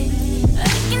 I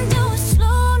can do it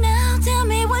slow now.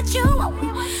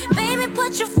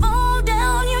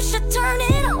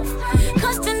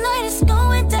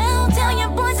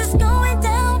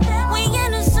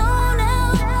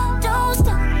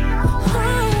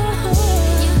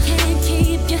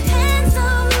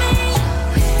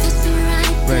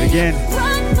 again.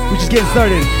 We're just getting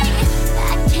started.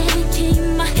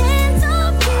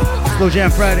 Slow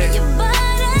Jam Friday.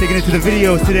 Taking it to the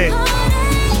videos today.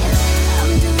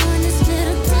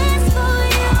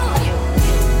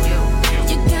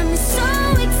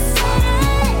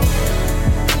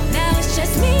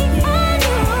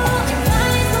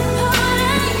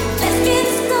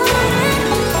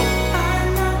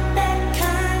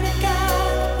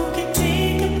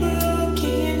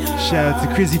 Shout out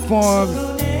to Crazy Forms,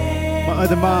 my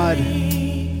other mod.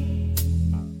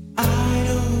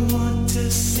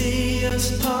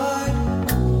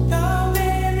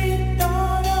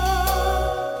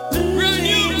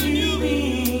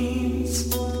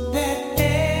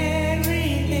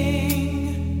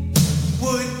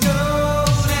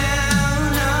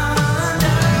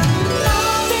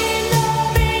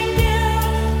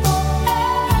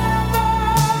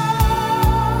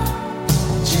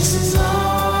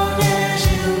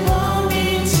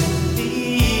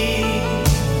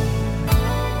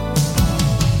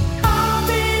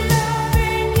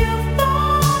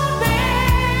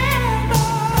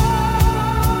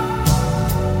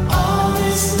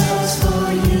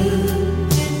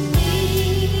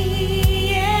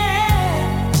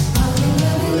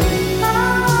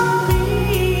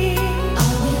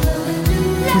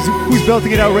 Who's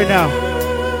belting it out right now?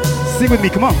 Sing with me,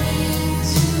 come on.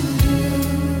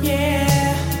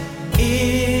 Yeah,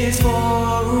 it's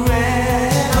forever.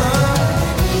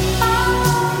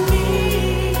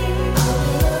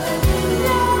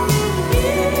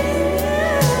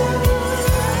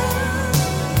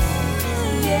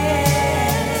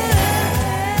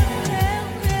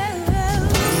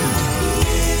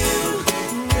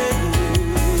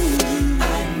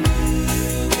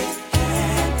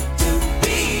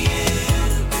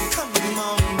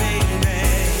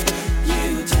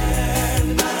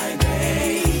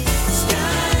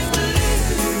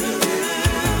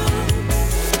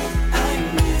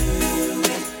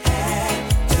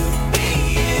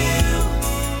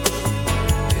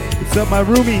 What's up, my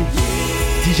roomie,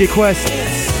 DJ Quest?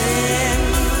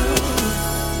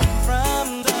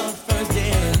 From the first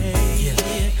day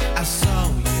I saw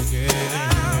you,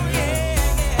 girl,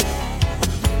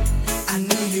 I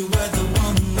knew you were the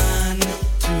woman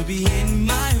to be in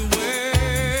my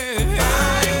world.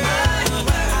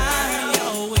 I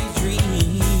always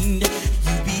dreamed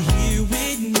you'd be here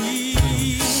with me.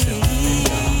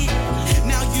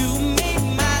 Now you made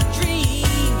my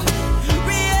dreams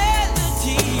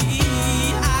reality.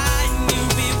 I knew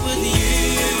it was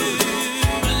you,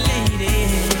 lady,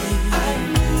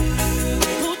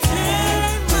 who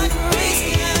turned my gray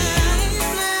skies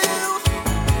blue.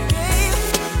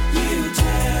 You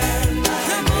turned my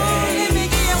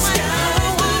gray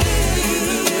skies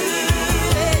blue.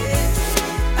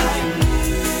 I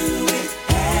knew it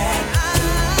had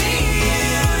to be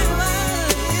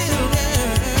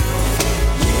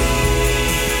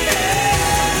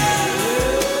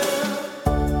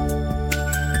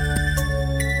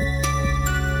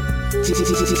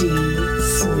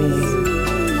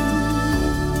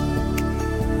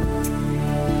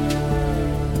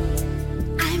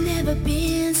I've never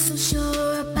been so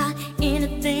sure about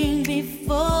anything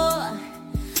before,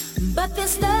 but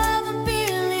this love I'm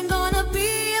feeling gonna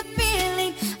be a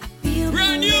feeling I feel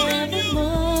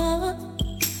more.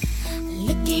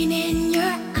 Looking in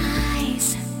your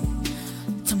eyes,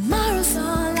 tomorrow's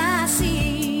all I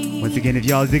see. Once again, if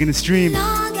y'all digging the stream,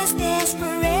 Long as there's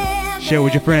forever, share it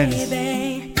with your friends.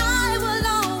 baby, I will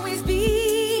always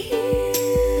be here,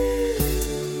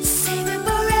 saving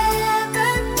forever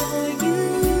for you,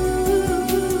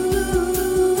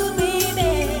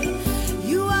 baby.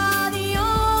 You are the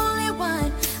only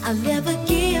one I'll ever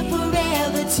give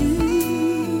forever to.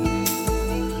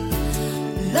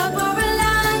 Love for a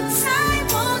lifetime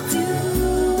won't do,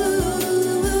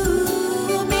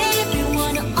 baby. We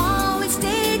wanna always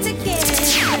stay together,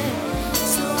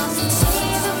 so I'll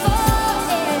save it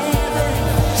forever.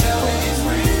 Tell me it's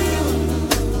real,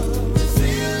 the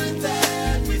feeling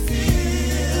that we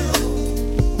feel.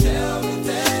 Tell me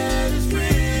that it's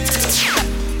real.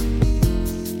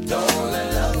 Don't let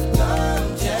love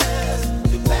come just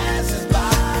to pass us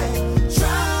by.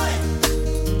 Try,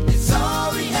 it's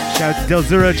all we have. Shout out to Del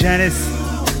Zura, Janice,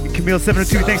 and Camille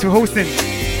 702. Thanks for hosting.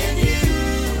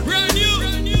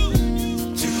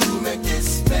 To make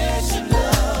this special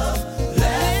love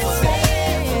last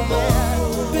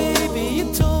forevermore. Baby,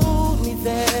 you told me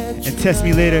that And test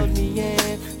me later.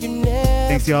 you never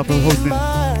Thanks y'all for hosting.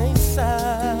 my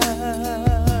side.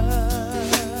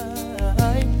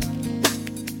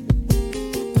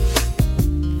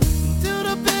 Through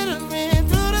the bitter and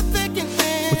through the thick and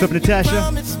thin, What's up, Natasha?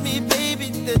 promise me, baby,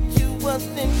 that you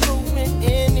wasn't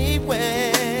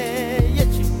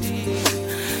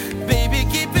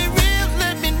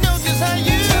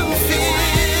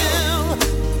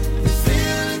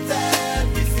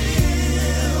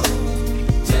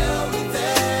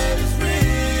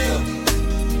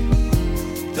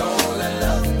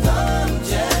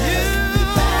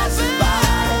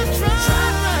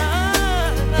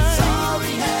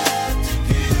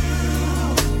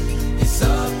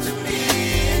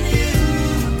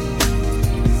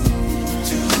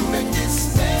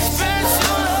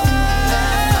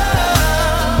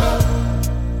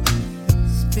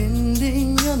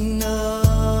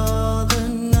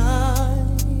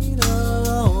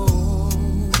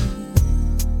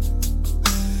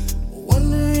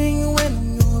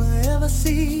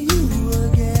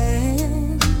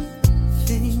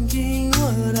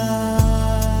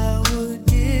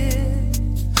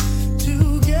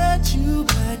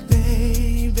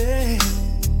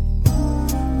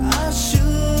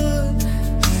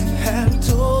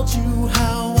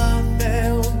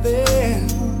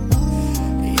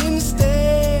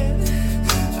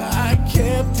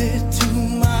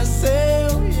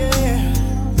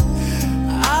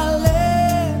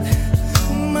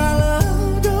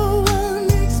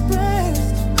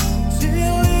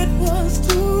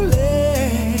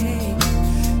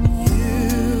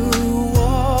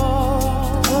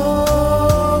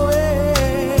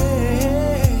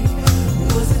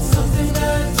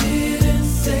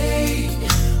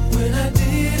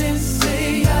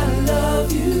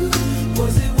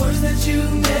that you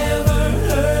never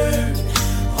heard.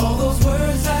 All those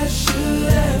words I should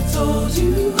have told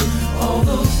you. All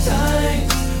those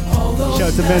times, all those Shout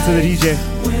out to Mensa the DJ.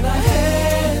 when I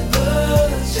had the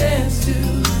chance to.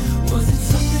 Was it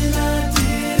something I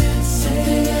didn't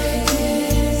say?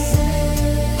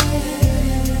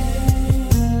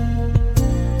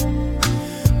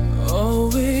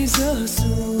 Always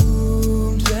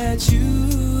assumed that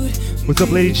you'd. What's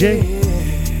up, Lady J?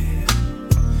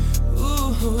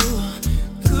 Ooh,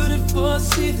 couldn't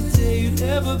foresee the day you'd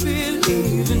ever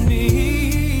believe in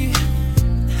me.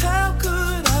 How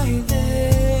could I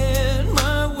let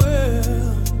my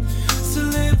world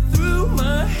slip through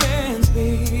my hands,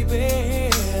 baby?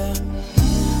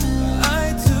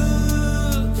 I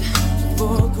took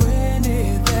for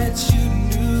granted that you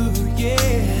knew,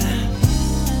 yeah.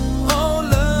 All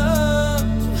of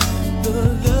the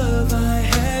love I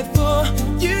had for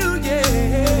you,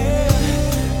 yeah.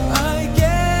 I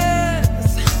guess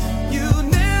you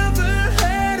never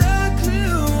had a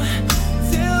clue.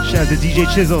 Shout out to DJ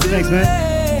Chisel. Thanks, man.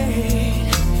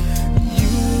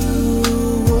 You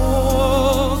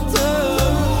walked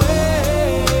away.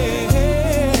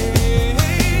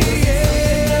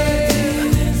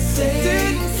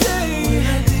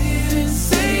 Didn't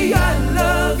say I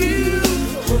love you.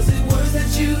 Was it words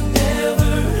that you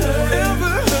never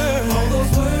heard? All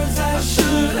those words I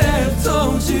should have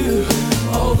told you.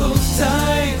 All those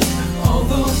times, all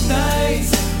those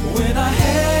nights when I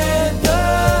had the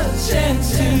chance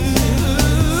to.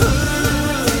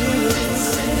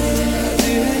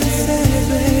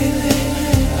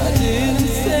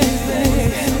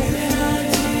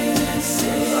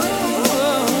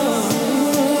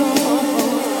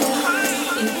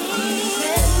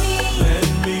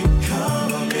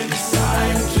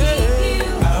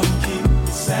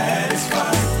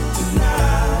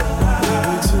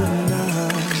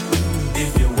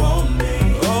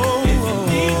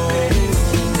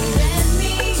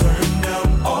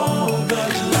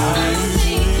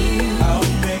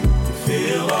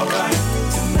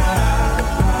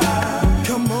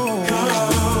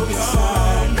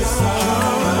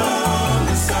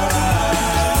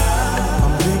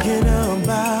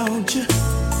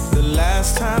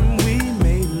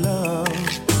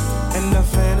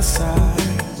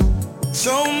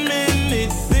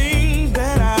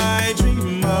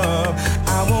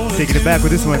 Taking it back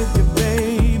with this one.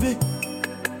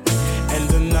 And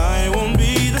tonight won't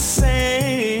be the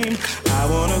same. I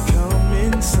wanna come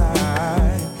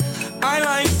inside. I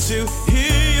like to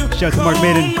hear you. Shout out to Mark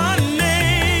Maiden. Call my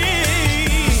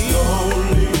name.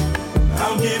 Slowly,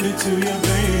 I'll give it to you,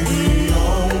 baby.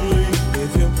 Only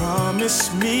if you promise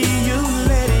me you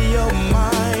let your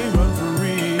mind run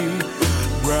free.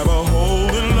 Grab a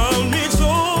hold and love me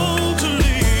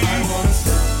totally. I wanna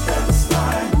step and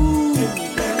slide.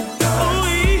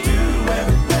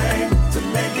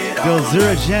 Yo,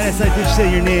 Zura Janice, I did say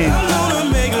your name. I wanna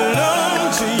make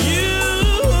love to you,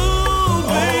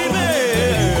 baby.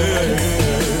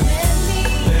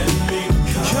 Let me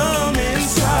come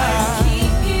inside.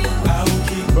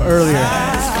 But earlier.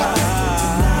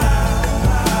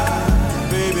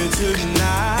 Baby,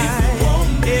 tonight.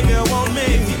 If you want me,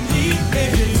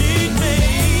 if you need me,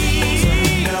 turn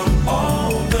down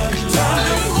all the lights.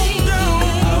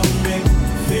 I'll make you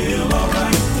feel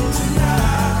alright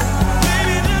tonight.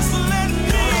 Baby, just let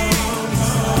me.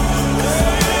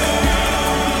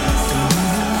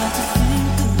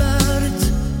 About it,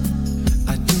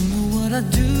 I don't know what I'd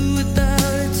do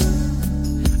without it.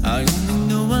 I only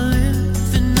know I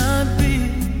live and I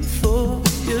breathe for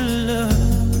your love.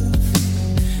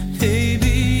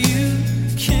 Baby, you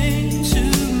came to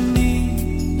me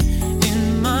in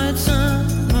my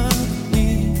time of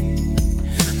need.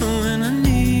 When I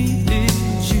needed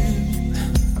you,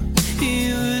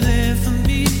 you were there for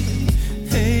me.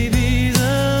 Baby,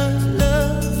 the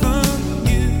love from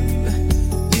you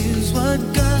is what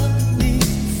got me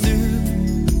through.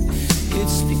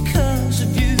 It's because of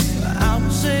you I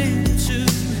was able to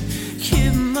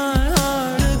keep my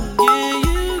heart again.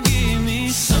 You gave me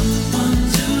someone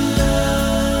to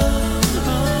love,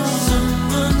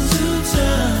 someone to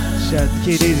touch, Shout out to K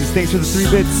Daisies. Thanks for the 3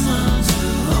 bits. someone to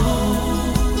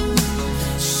hold,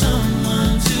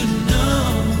 someone to know.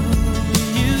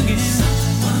 You gave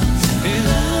someone to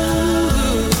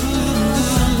love,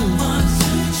 someone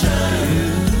to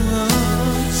trust,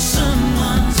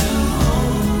 someone to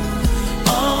hold,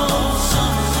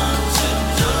 someone to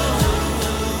know.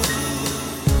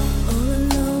 All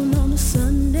alone on a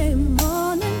Sunday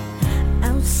morning,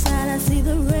 outside I see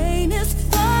the rain is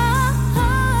falling.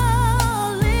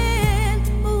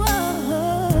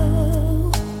 Whoa.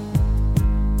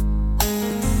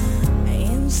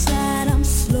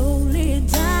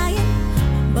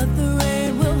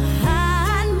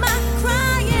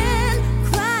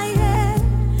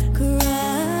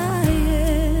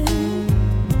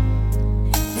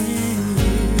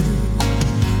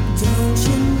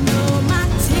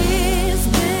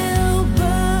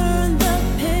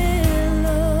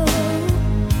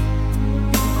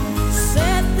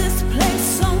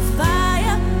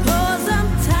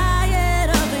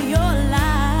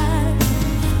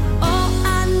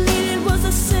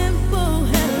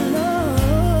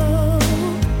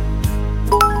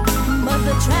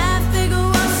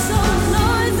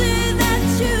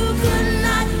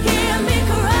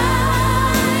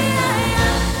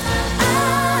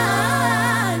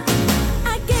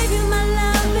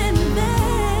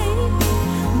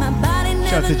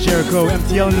 out to Jericho,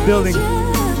 MTL in the building.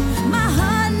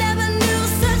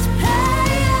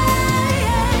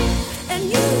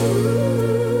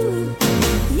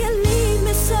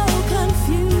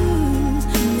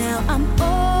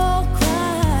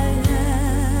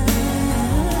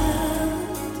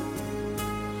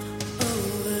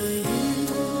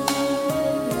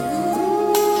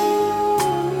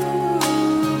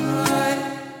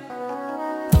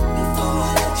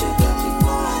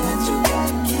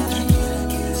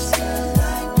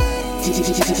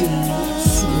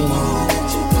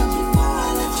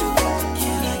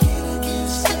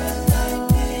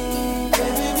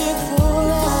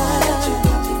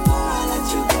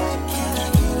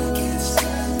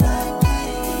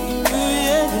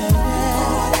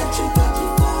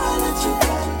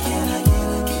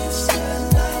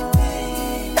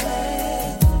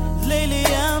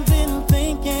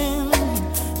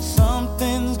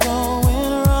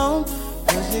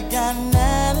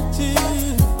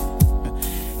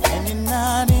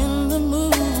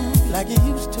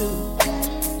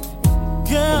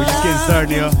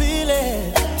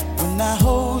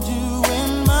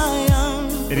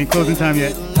 It ain't closing time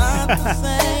yet.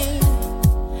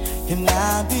 Can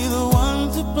I be the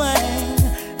one to blame?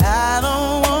 I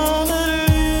don't wanna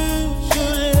lose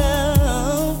your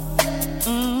love.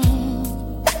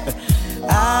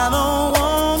 I don't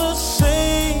wanna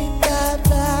say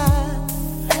goodbye.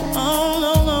 Oh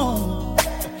no, no.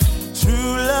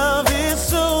 True love is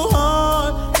so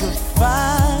hard to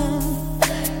find,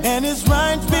 and it's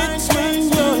right between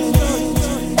your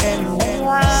legs and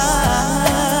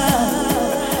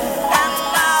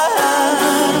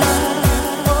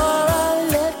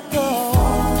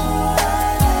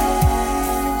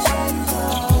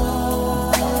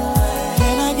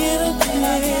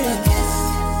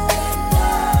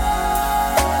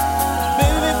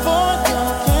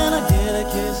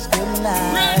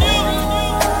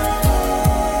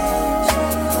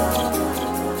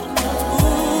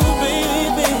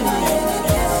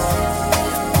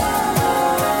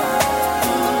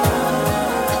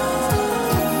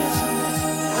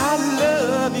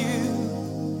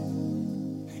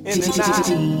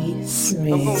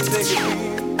Smith. I'm gonna take it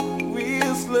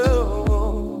real slow.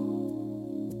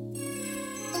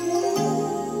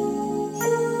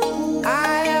 I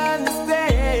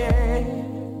understand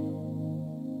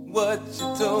what you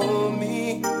told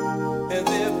me, as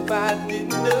if I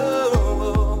didn't know.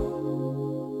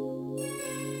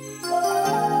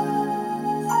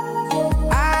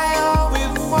 I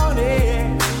always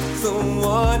wanted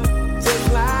someone just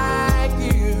like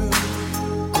you.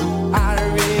 I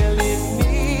really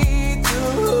need to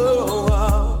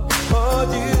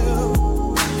hold you.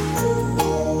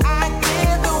 I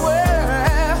give the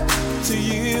world to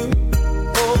you,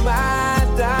 oh my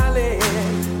darling.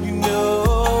 You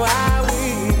know I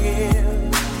will.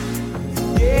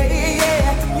 Yeah, yeah,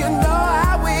 you know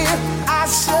I will. I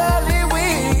surely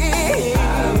will.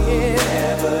 I'll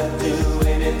never do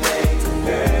anything to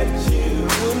hurt you.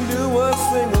 Wouldn't do a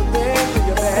single thing for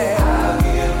your back. I'll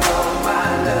give all my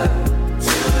love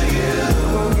to you.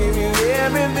 Gonna give you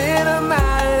every bit of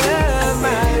my love,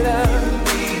 my love.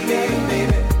 Baby,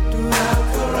 baby, I'm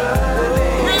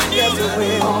running. Yes, I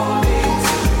will. Only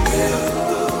to you.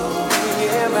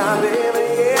 Yeah, my baby,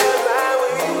 yes, I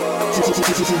will.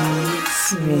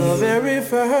 The very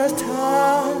first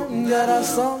time that I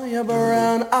saw your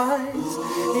brown eyes,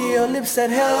 your lips said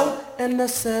hello and I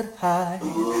said hi.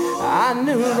 I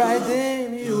knew right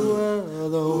then you were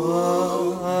the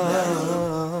one.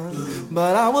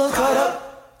 But I was caught up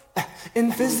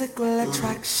in physical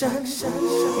attraction,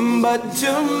 but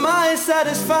to my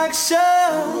satisfaction,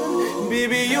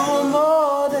 baby, you were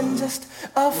more than just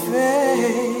a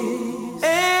face.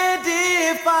 And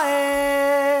if I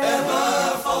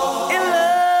ever fall in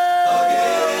love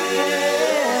again,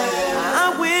 I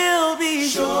will be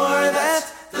sure that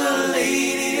the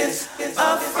lady is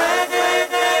a friend.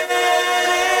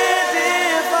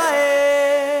 If I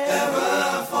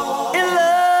ever fall in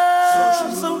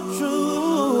love so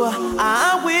true,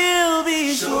 I will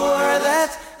be sure that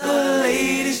the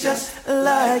lady's just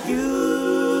like you.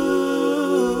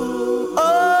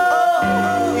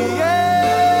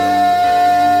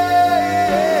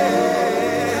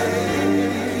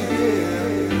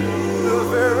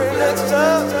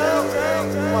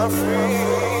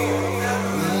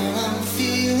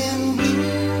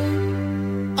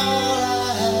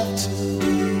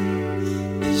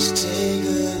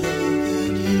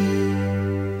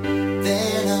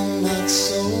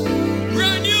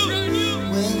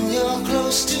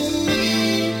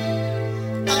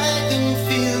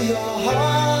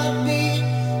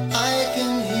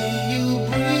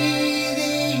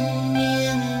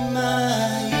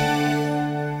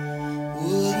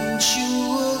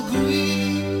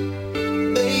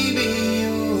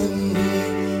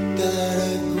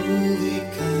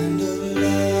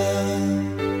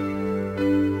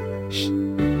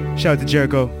 Shout out to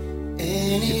Jericho.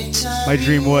 My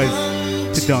dream was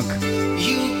to dunk.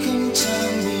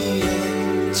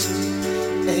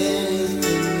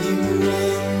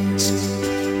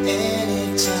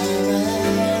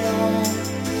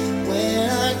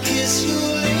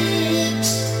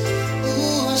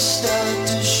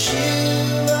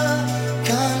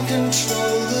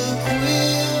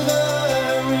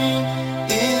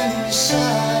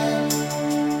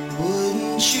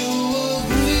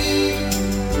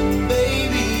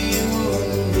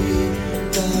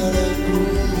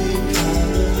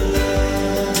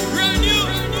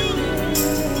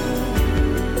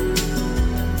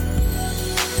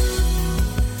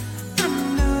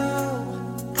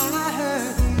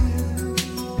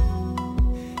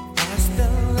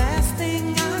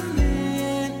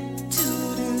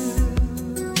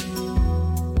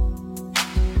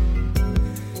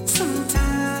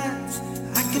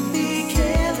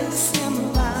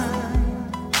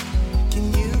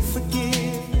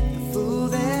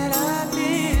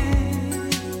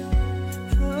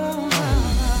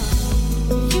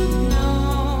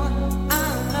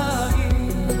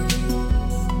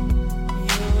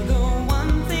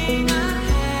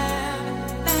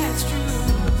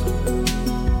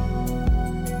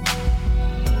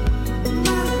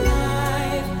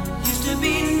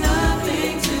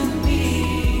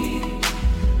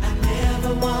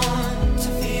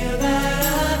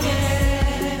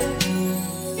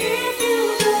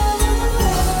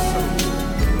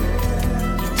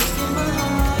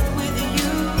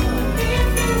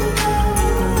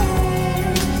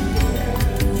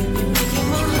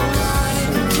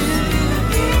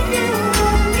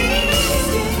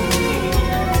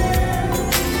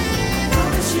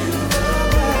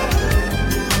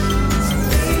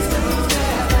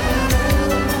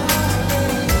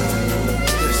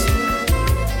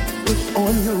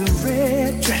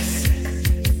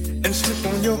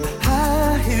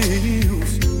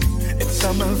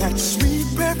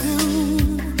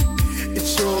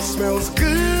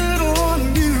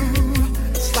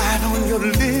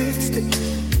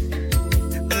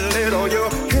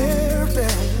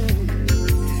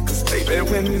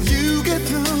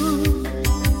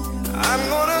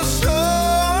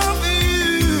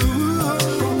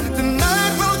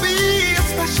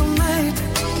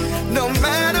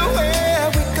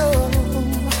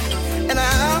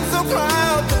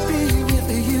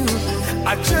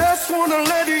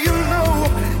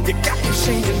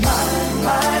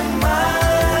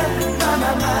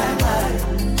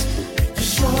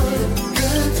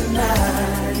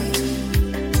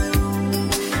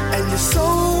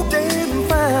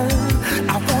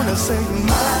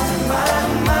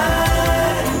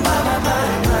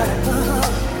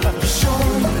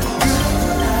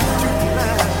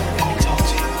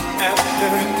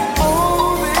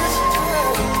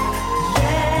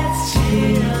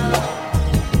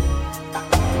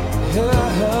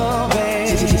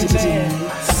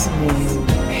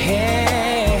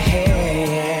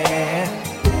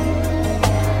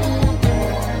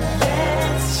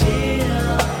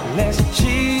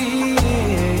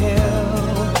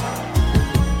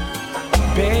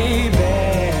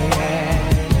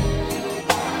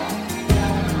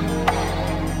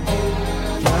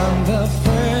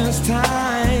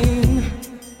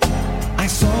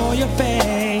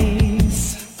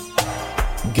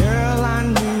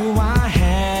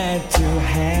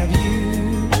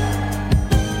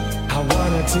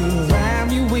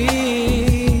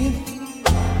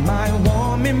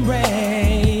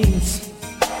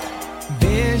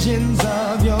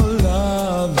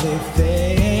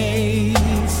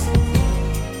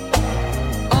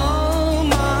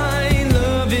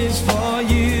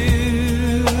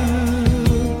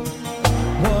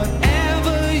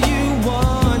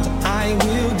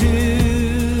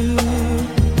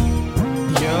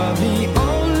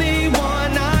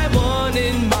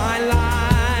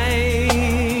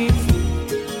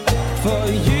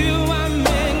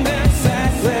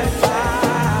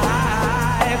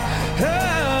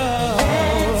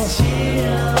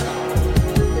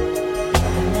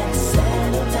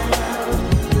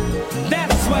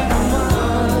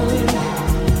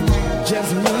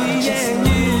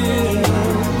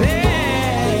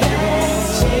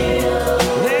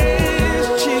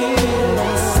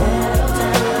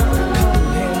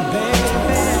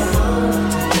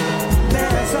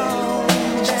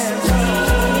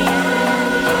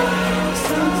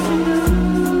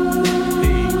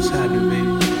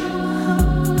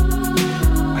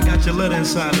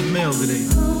 inside the mail today.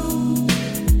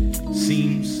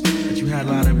 Seems that you had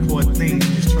a lot of important things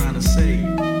you was trying to say.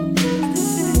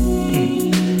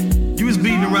 You was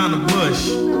beating around the bush,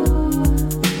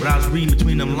 but I was reading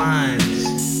between them lines,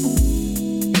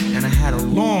 and I had a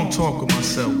long talk with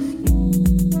myself.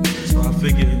 So I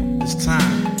figured it's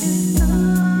time.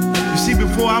 You see,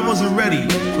 before I wasn't ready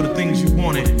for the things you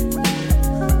wanted.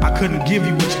 I couldn't give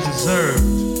you what you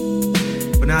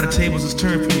deserved. But now the tables is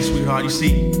turned for you, sweetheart. You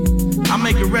see, I'm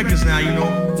making records now, you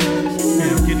know.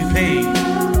 Yeah, I'm getting paid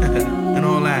and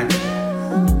all that.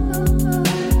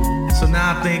 So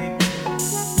now I think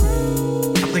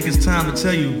it's time to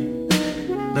tell you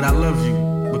that I love you,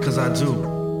 because I do.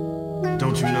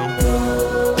 Don't you know?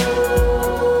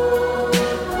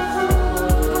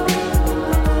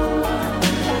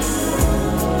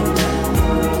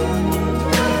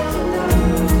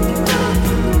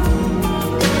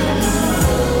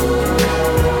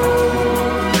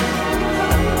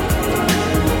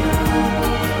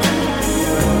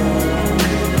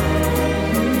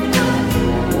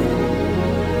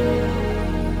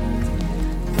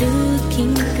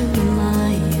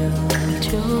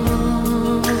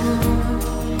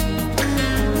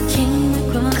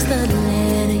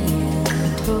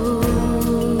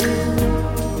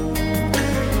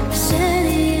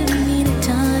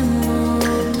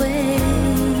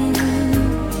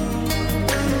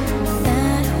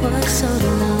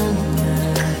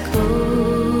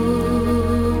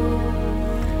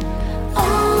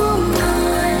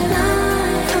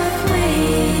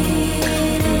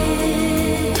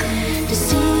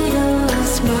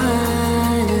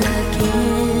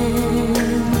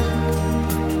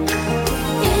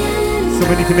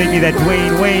 Somebody to make me that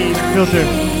Dwayne Wayne filter.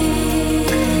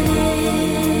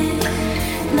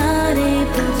 Not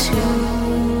able to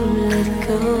let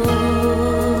go.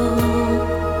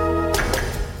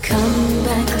 Come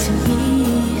back to me.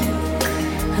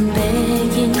 I'm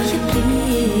begging you,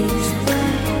 please.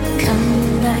 Come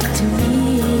back to me.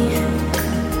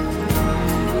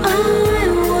 I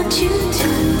want you to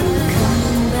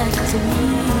come back to me.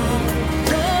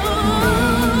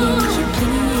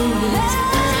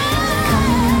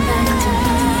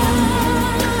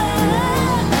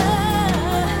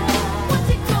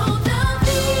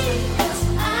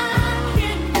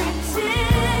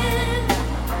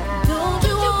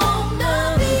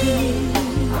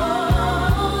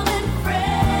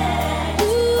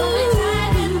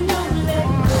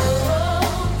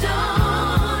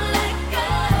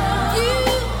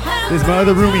 This is my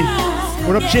other roomie.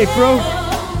 What up, Jake, bro?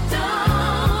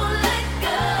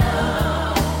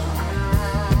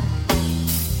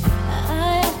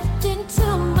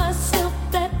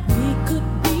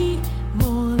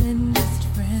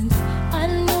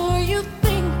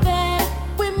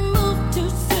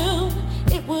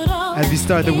 As we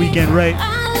start the weekend right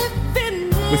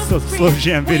with some slow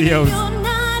jam videos.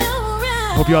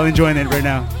 Hope y'all enjoying it right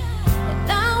now.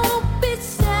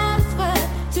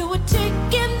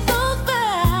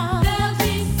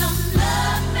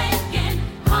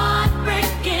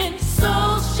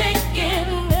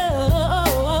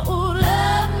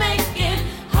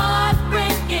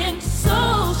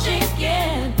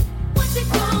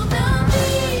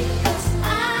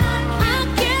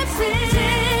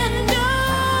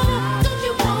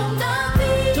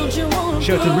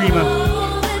 Shout out to Rima.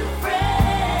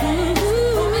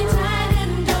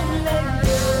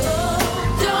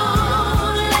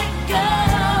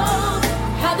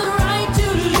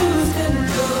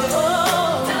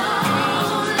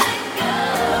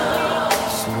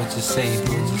 So what you say,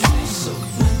 boo?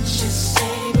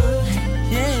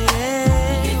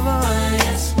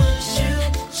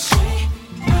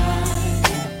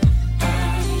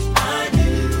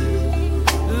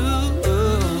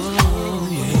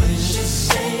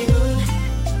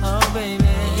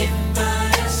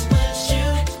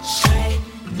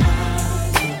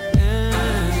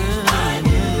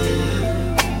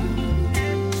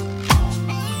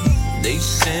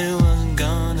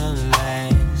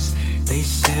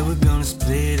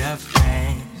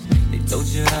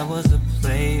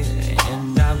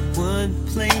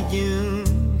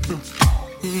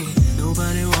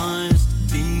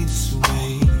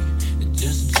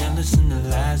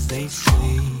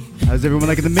 How's everyone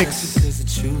liking the mix?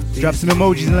 Drop some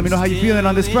emojis and let me know how you're feeling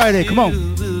on this Friday. Come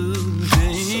on.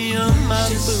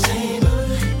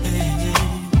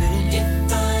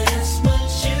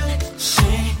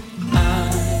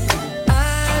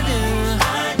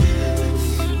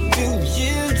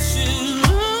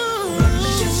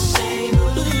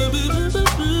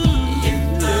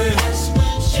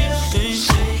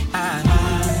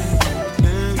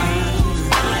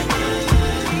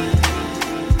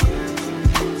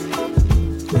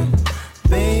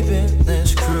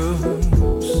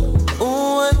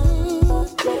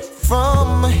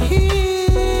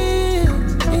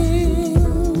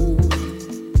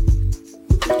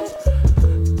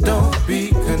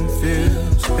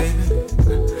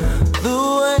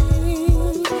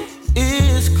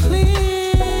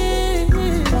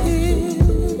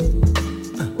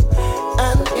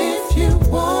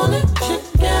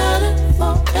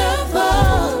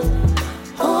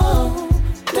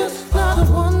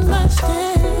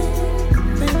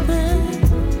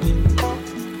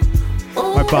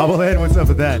 Bobblehead, what's up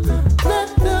with that?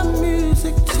 Let the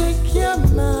music take your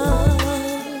mind.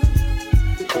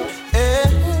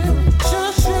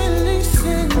 Just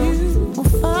releasing you will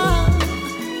find.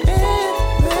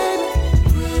 Baby,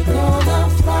 we're gonna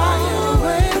fly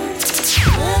away.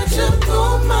 Let you go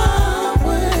my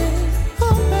way.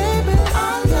 Oh baby, I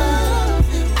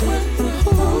love it when we're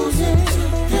holding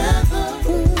together.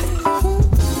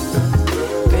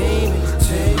 Baby,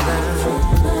 take that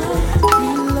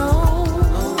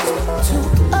belongs to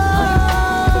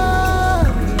us.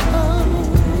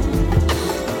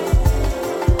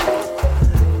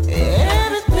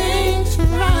 Everything's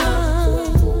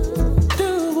right.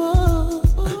 Do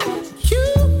what you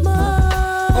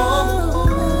must.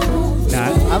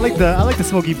 Nah, I like the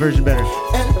Smokey version better.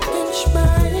 And inch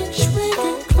by inch we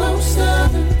get closer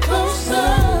and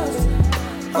closer.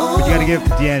 But you gotta give it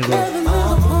to D'Angelo.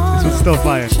 This one's still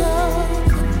fire.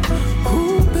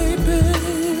 Ooh, baby,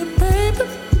 baby.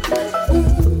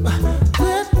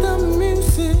 Let the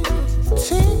music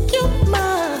take your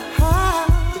mind high.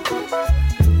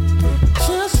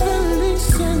 Just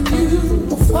releasing you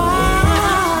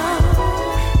fire.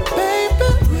 Baby,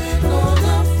 we're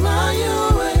gonna fly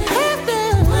away.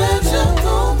 Let you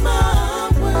go my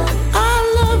way. I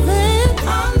love it.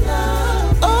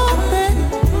 Oh, baby.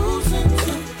 Losing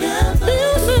together.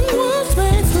 Music was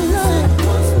made for love.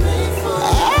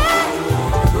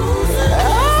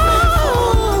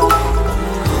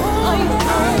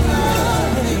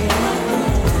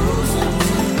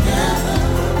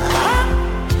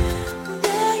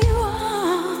 There you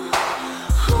are,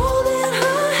 holding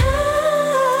her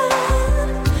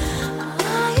hand. I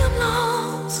am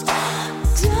lost,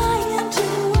 dying to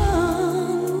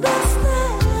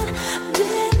understand.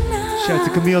 Didn't I Shout out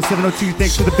to Camille 702,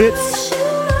 thanks for the bits. treat you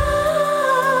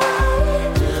right?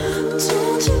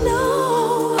 Don't you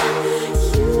know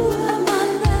you are my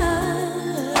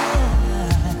life?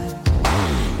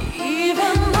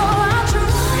 Even though I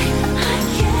try, I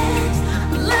can't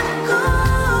let go.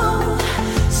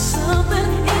 Something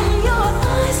in your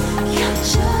eyes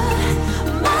captured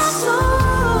my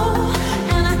soul,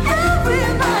 and every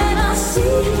night I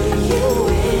see you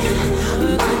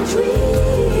in my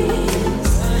dreams.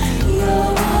 You're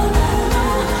all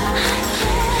alone, I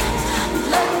can't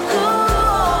let go.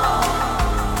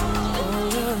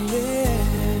 Oh, yeah.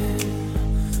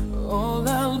 All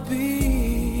I'll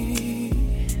be.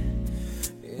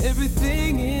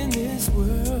 Everything in this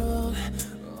world,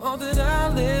 all that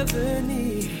I'll ever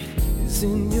need is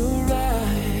in your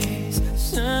eyes,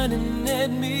 shining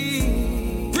at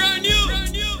me. Brand new.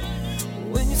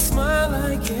 When you smile,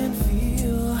 I can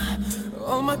feel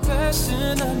all my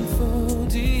passion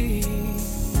unfolding.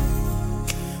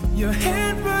 Your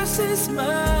hand versus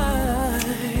mine,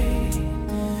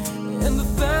 and the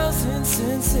thousand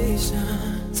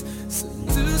sensations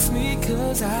seduce me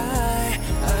 'cause I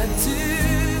do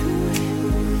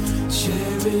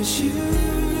cherish you.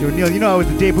 Yo, Neil, you know I was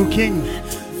the debut king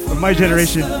of my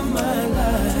generation. Of my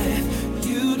life,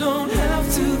 you don't have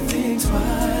to think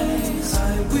twice. I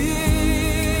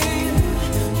will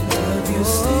love you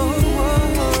still.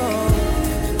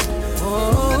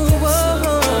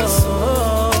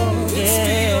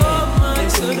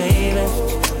 Listen, baby.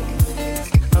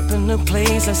 Up in the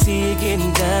place, I see you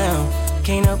getting down.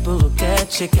 Can't help but look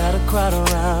at you, got a crowd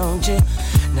around you.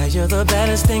 Now you're the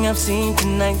baddest thing I've seen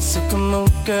tonight, so come on,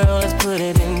 girl, let's put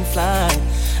it in flight.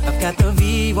 I've got the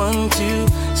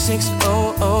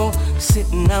V12600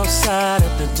 sitting outside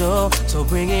at the door, so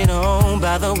bring it on.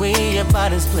 By the way, your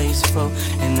body's placed for,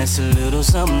 and that's a little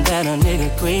something that a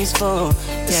nigga craves for.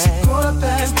 It's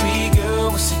 3:15, girl,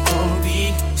 what's it gonna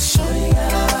be? Shorty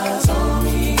got eyes on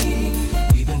me.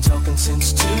 We've been talking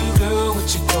since 2, girl,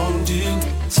 what you gonna do?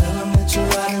 Tell them that you're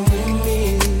riding with me.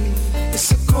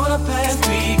 It's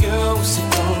 3:15, girl, what's it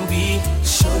gonna be?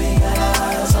 Shorty got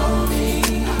eyes on me.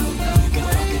 We've been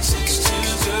talking since 2,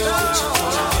 girl, what you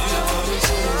gonna do?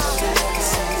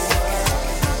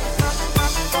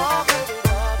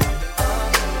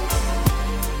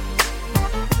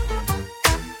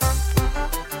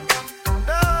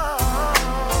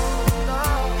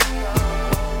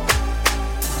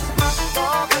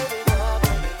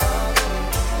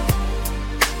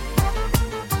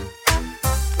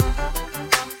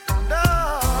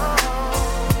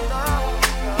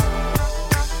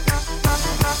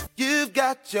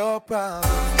 Your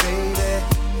problems, baby,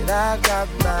 and I got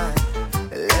mine.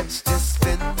 Let's just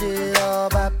spend it all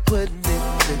by putting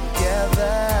it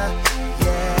together.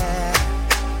 Yeah.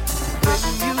 When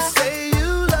you say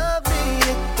you love me,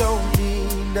 it don't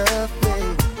mean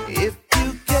nothing. If you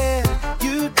care,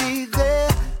 you'd be there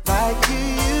like you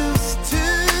used to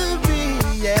be.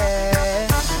 Yeah.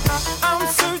 I'm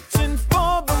so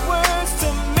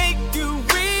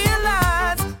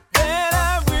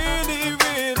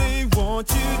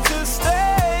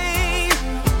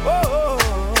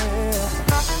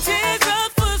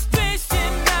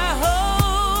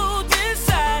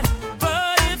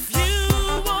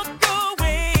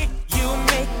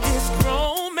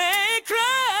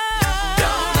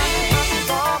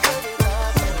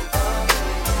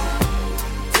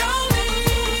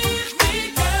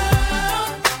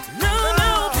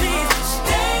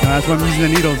That's why I'm using the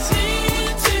needles.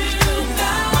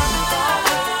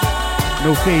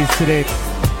 No phase today.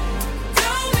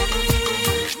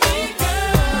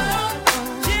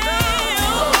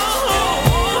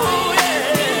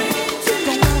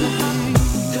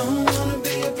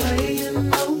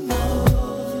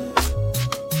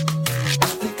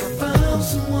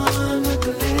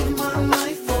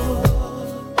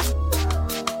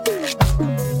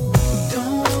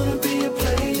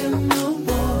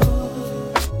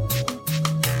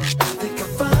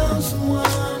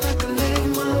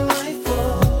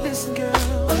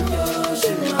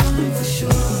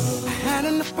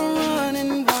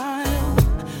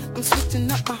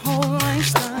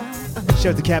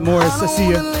 Shout out to Cat Morris, I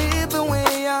see ya.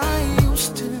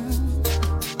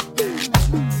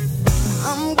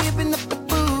 I'm giving up the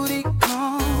booty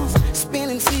calls,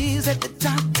 spinning seas at the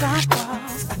top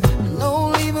bars. No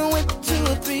leaving with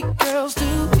 2 or 3 girls to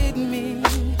hit me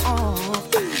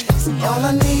off. See, all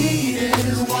I need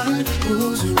is one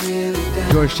who's really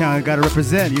down. Georgetown, gotta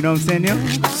represent, you know what I'm saying, yo?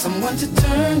 Someone to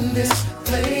turn this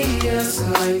player's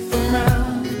life around.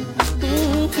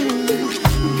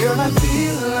 Girl, I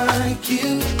feel like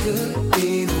you could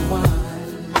be the one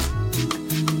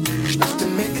to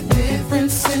make a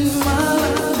difference in my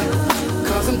life.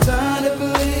 'Cause I'm tired of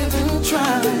living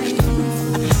trying.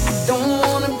 I don't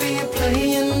wanna be a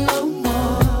player no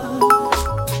more.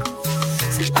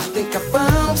 See, I think I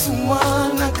found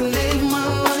someone I can live my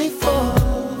life for.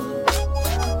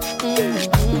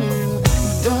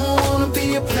 Don't wanna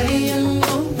be a player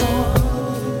no more.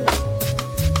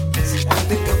 See, I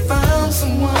think I found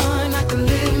someone I can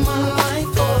live my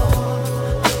life for.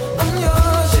 I'm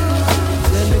yours,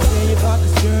 Let me tell you about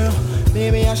this girl.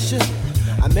 Maybe I should.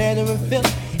 I met her in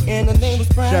Philly, and her name was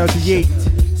Brown. Shout out to Yate.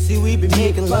 See, we be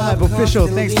making love official.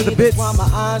 Thanks for the bits. While my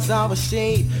eyes are a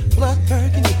shade, blood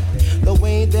burgundy. The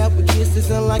way that we kiss is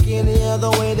unlike any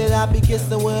other way that I be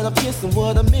kissing when I'm kissing.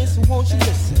 What I'm missing, won't you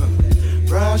listen?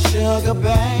 Brown sugar,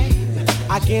 babe.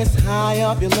 I guess high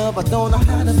up your love, I don't know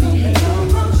how to behave.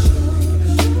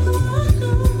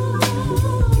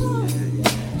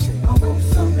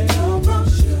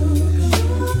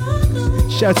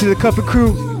 Shout out to the Cup and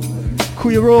Crew.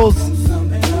 Cool your rolls.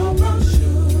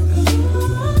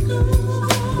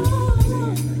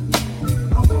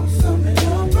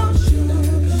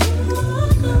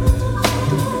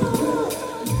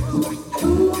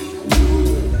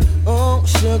 Oh,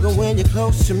 sugar, when you're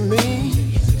close to me,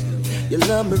 you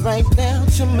love me right down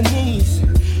to my knees.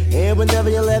 And whenever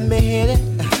you let me hit it,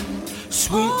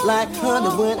 sweet like honey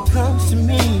when it comes to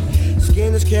me.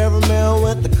 Skin is caramel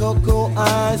with the cocoa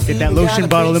eyes. Get that lotion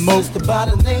bottle emote.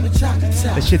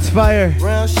 That shit's fire.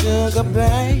 Brown sugar,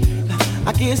 babe.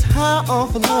 I guess high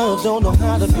off of love, don't know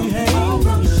how to behave.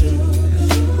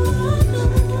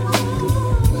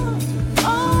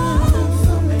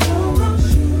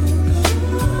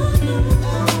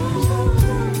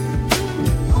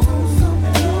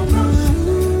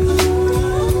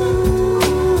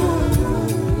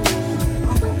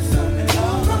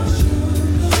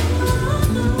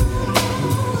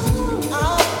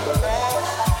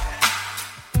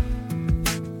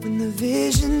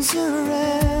 Visions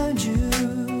around you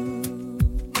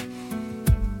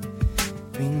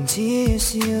bring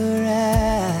tears to your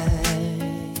eyes,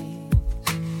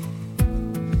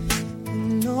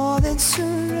 and all that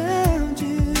surround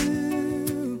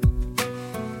you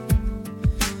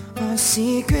are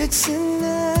secrets and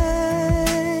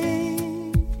lies.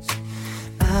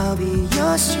 I'll be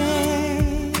your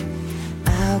strength,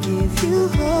 I'll give you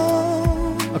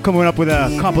hope. I'm coming up with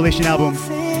a compilation album,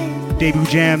 Debut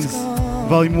Jams,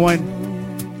 Volume 1.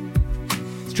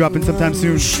 It's dropping sometime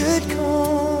soon.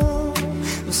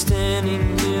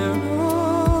 Standing here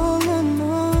all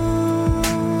alone,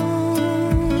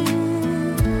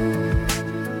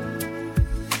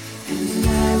 and I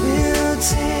will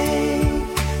take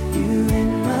you in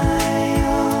my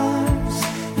arms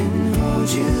and hold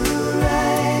you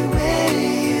right with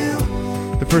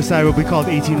you. The first side will be called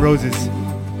 18 Roses.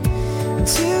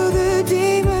 Till the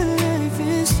day my life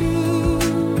is through.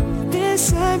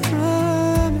 This I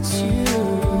promise you.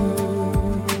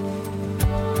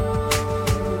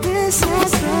 This I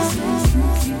promise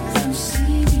you. Come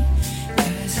see me,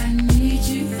 'cause I need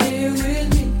you here with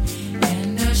me,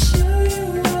 and I'll show you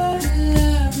what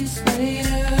love is made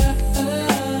of.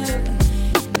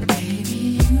 Baby,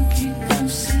 you can come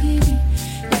see me,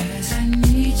 'cause I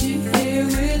need you here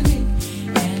with me,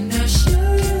 and I'll show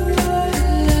you what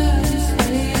love is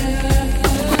made of.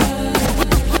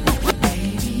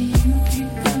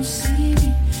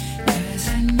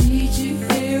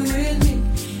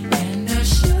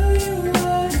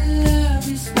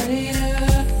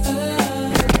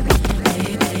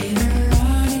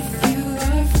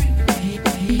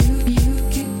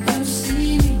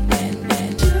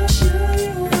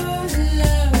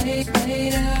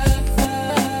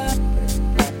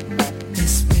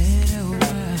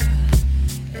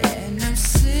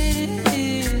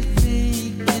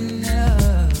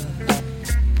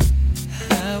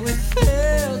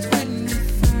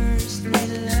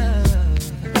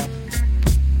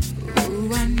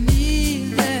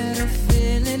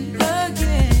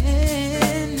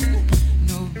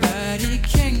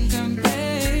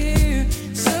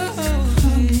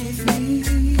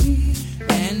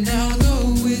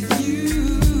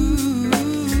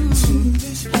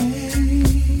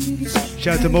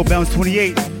 Shout out to Mo Bounce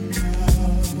 28.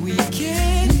 We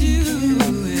can do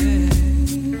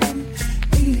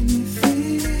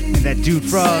And that dude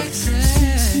Frogs.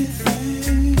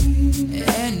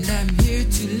 and I'm here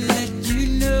to let you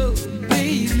know,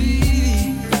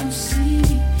 baby. I'm see,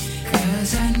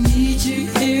 'cause I need you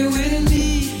here with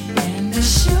me, and to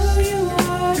show you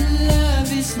what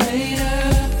love is made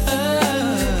of.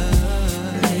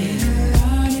 Later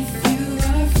on, if you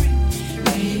are free,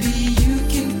 maybe you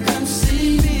can come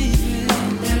see me,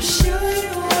 and I'll show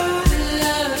you what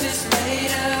love is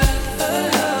made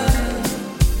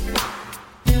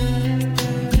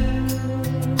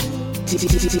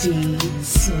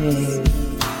Smooth.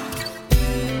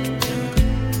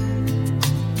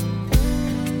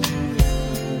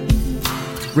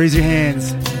 Raise your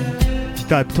hands if you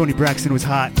thought Tony Braxton was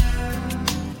hot.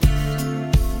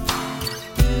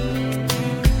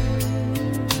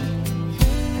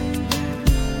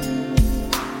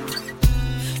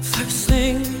 First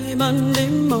thing Monday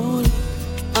morning,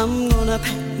 I'm gonna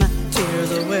pack my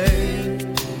tears away.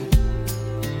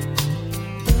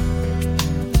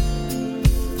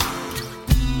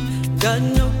 Got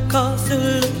no cause to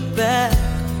look back,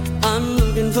 I'm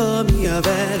looking for me a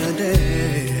better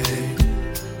day.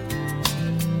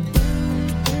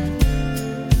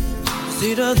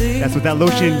 See the thing That's what that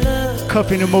lotion I love,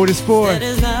 cuffing mode is for. that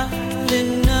is not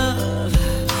enough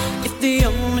if the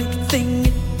only thing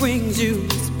it brings you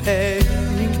is pain.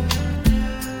 There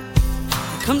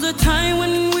comes a time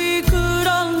when we could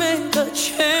all make a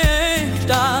change,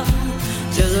 darling.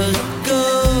 Just let go,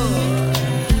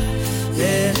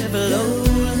 let it blow,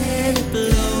 let it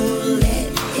blow, let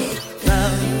it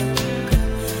flow.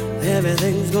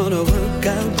 Everything's gonna work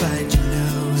out right, you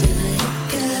know. Just let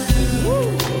it go.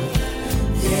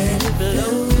 Let it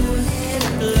blow, let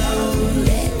it blow,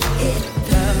 let it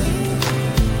blow.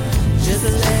 Just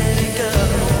let it go.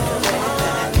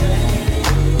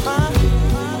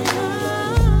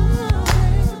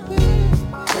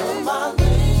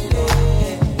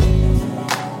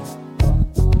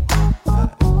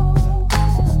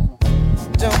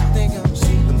 Don't think I'm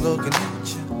see them looking at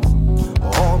you.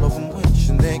 All of them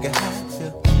wishing they could have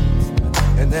you.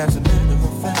 And as a matter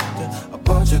of fact, a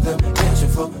bunch of them itching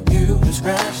for you to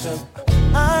scratch them.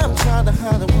 I'm trying to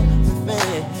hide the one with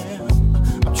them.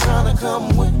 I'm trying to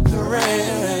come with the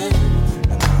rain.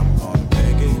 And I'm gonna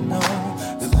make it known,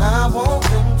 'cause I want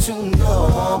them to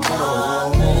know my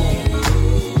lady.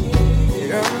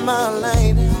 You're my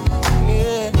lady.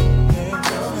 Yeah,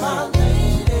 you're my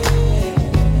lady.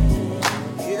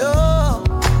 You're,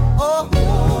 oh,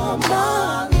 you're my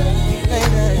lady.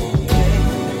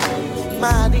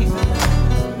 My diva,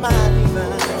 my diva,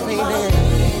 lady.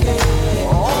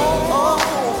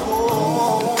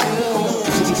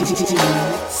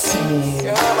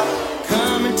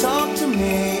 Come and talk to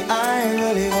me. I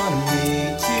really wanna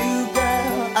meet you,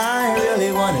 girl. I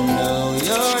really wanna know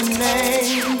your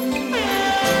name.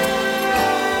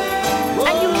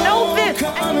 And you know this,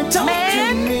 Come and talk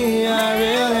to me. I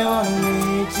really wanna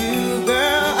meet you,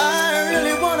 girl. I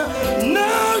really wanna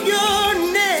know your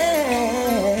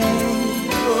name.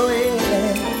 Oh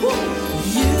yeah.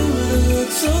 You look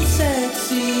so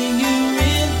sexy, you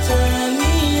really turn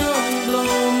me on,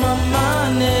 blow my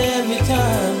mind every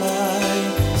time I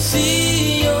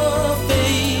see your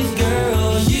face, girl.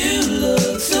 You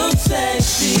look so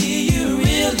sexy, you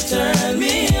really turn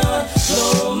me on,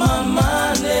 blow my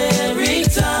mind every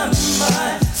time I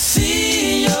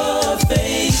see your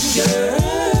face, girl.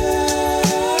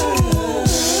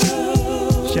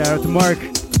 Shout out to Mark.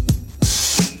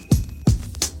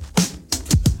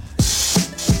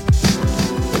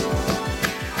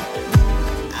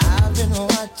 I've been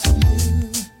watching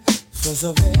you for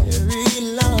so very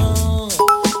long,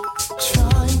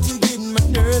 trying to get my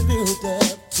nerve built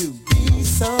up to be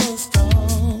so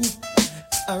strong.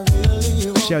 I really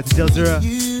want Shout out to Del Zera.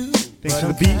 you. Thanks for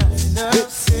the beat.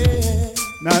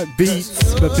 Not beats,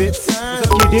 but bits. What's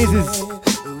up, Q Daisies?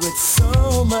 With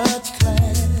so much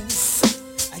class,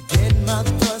 I get my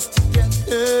thoughts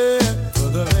together for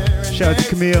the very Shout out to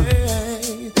Camille.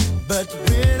 day. But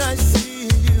when I see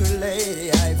you,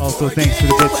 lady, I Also, thanks for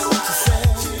the forget bits. what you said.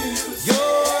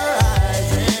 Your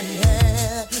eyes and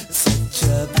hair, such a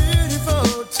beautiful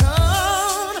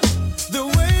tone. The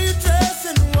way you dress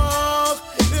and walk,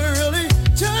 it really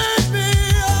turns me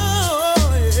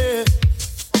on. Yeah.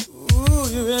 Ooh,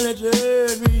 you really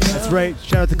turn me on. That's right.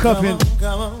 Shout out to Cuffin.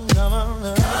 Come on, come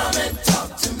and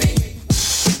talk to me.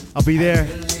 I'll be there.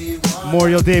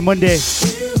 Memorial Day, Monday,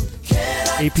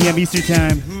 8 p.m. Eastern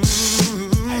Time.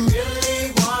 I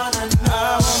really wanna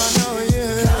know you.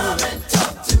 Come and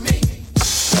talk to me.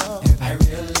 I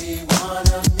really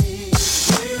wanna meet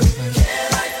you.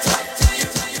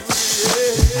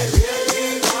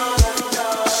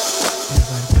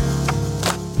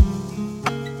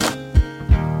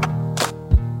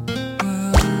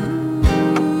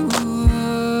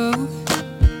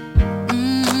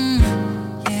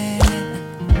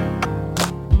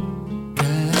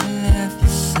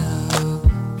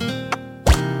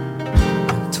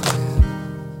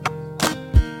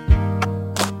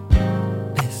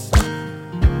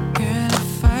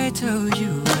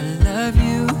 you I love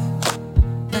you.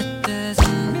 That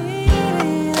doesn't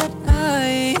mean that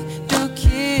I don't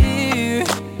care.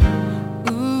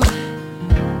 Ooh,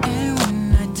 and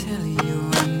when I tell you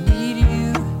I need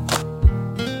you,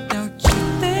 don't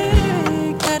you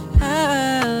think that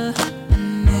I'll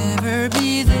never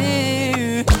be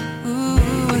there? Ooh,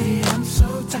 baby, I'm so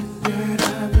tired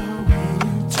of the way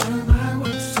you turn my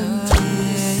words into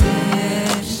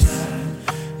sunshine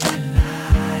and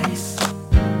lies.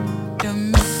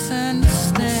 Don't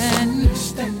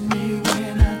misunderstand me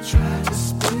when I try to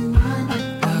spin my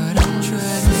mind. What I'm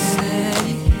trying to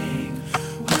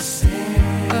say,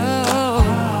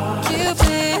 oh,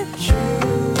 Cupid,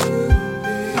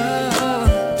 oh,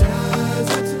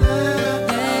 doesn't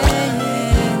love,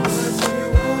 yeah, but you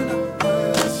wanna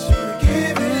push, you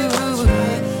give it a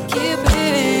try,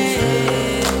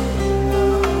 Cupid,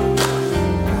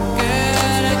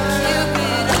 girl, a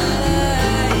Cupid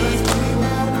alive,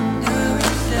 no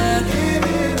result, give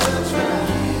it a try.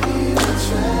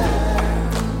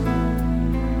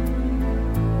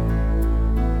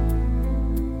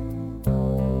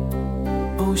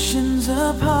 Oceans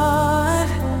apart,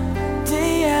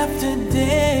 day after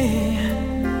day,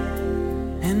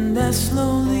 and I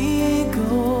slowly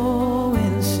go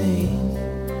insane.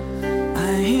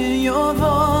 I hear your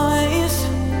voice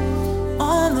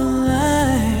on the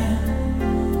line,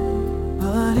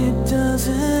 but it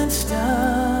doesn't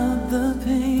stop the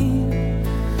pain.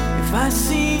 If I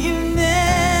see you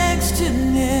next to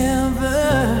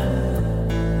never,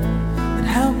 then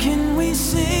how can we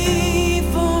say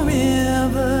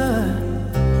forever?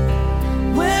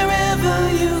 Wherever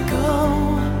you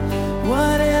go,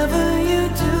 whatever you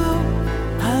do,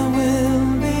 I will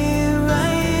be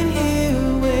right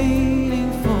here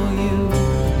waiting for you.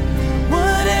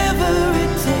 Whatever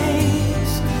it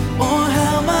takes, or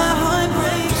how my heart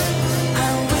breaks, I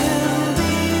will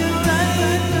be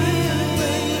right here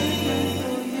waiting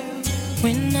for you.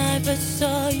 When I first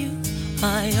saw you,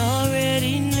 I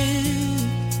already knew.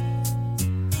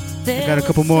 I got a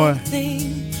couple more. Let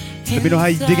me know how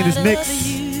you digging this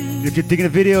mix. If you're digging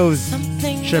the videos,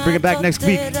 should I bring it back next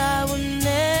week?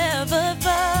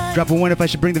 Drop a one if I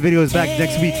should bring the videos back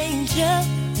next week,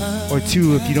 or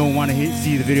two if you don't want to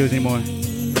see the videos anymore.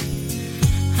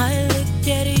 I look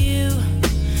at you,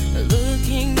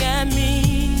 looking at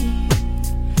me.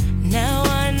 Now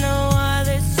I know why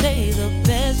they say the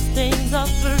best things are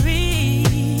free.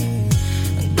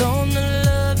 I'm gonna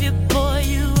love you, boy,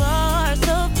 you are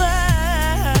so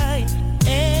fine.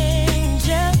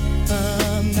 Angel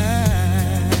of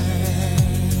mine.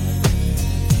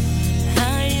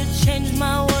 How you changed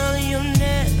my world, you'll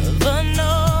never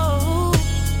know.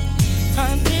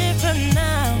 I'm different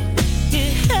now.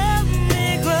 You help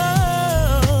me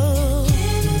grow.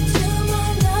 Give it to my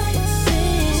life,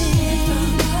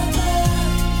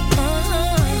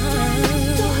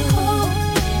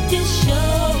 you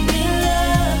show me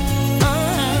love.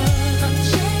 I'm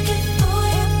checking for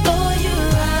you, boy, you're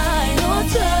right on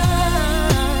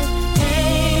time.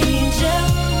 Angel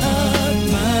of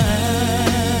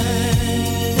mine.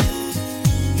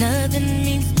 Nothing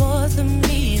means more to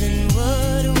me than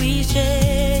what we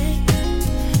share.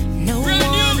 No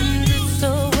one did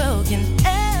so well can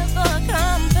ever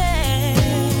compare.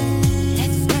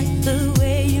 That's like the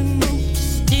way you move,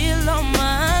 still on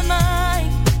my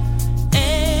mind.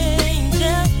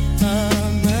 Angel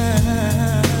of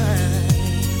mine.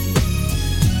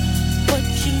 What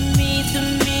you mean to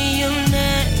me, you'll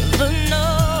never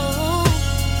know.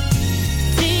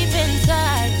 Deep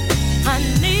inside, I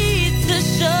need to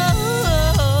show.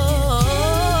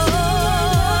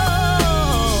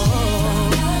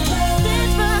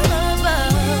 Stand from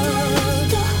above.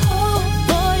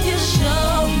 Boy, you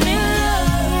show me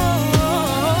love.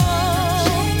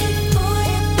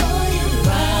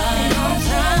 Right on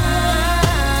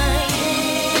time.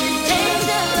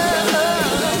 Angel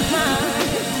of mine.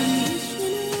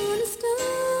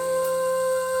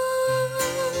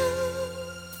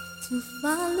 To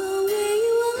follow where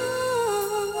you are,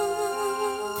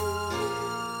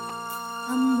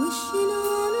 I'm wishing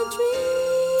on a dream.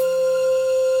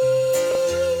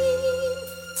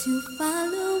 To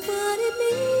follow what it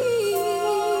means,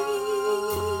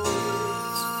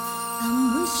 I'm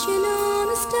wishing on a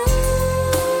star.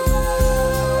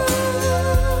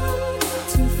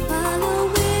 To follow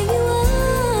where you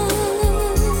are,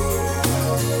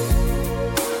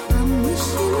 I'm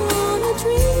wishing on a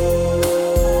dream.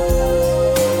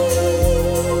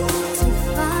 To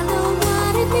follow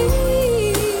what it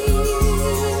means,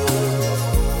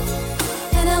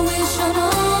 and I wish on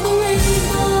all the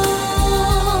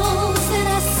rainbows that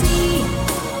I see.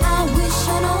 I wish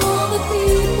on all the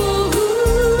people who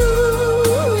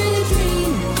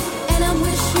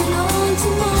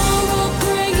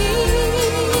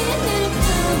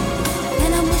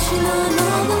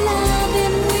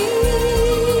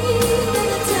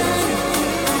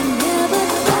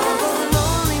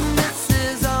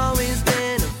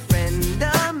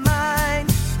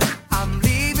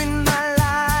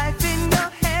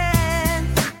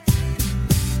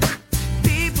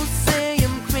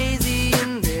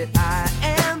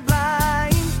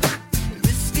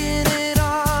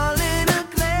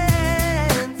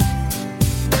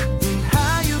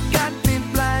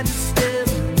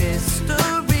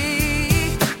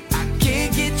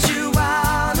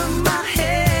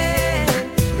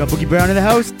Brown in the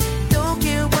house. Don't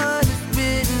care what is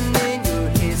written in your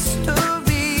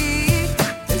history,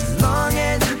 as long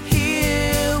as you're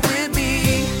here with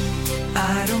me.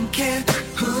 I don't care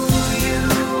who you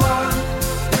are,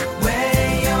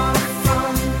 where you're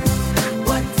from,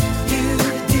 what you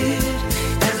did,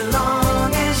 as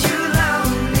long as you love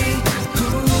me. Who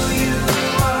you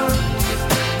are,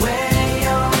 where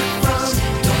you're from,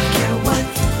 don't care what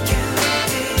you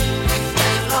did,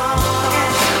 as long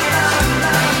as you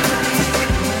love me.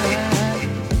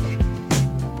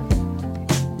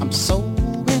 I'm so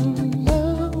in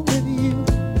love with you.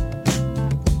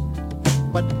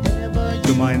 Whatever you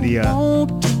Don't mind the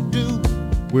want to do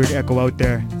weird echo out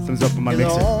there. Something's up with my is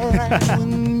mixer. alright with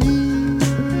me.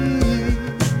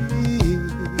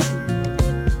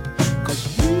 'Cause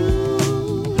you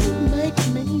make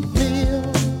me feel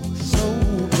so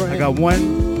great. I got one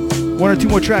or two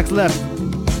more tracks left.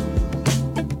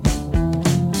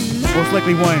 Most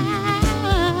likely one.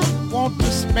 I want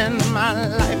to spend my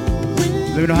life with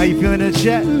Let me know how you feeling in the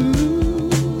chat.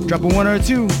 Drop a one or a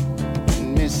two.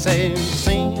 me. Say,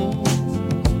 sing,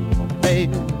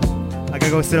 baby. I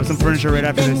gotta go set up some furniture right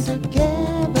after this.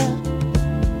 Together,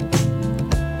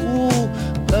 ooh,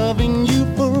 loving you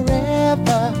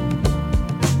forever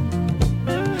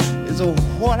is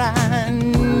what I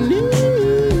need.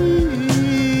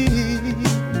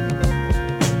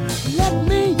 Let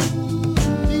me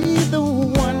be the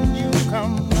one you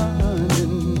come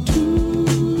running to.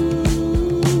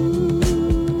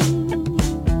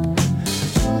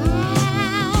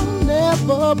 I'll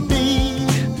never be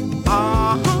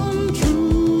untrue.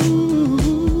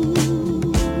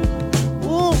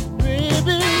 Oh,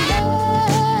 baby,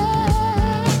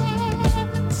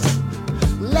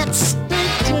 let's stay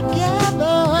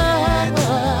together,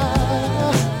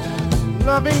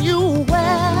 loving you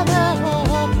weather,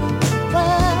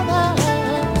 times are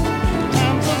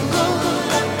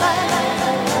good,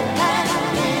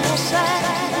 and sad.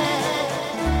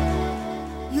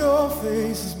 Your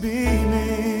face is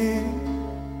beaming.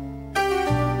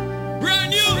 Brand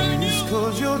new.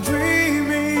 'Cause you're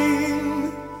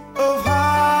dreaming of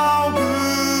how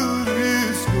good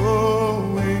it's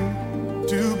going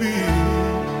to be.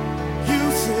 You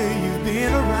say you've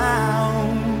been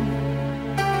around,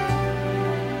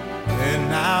 and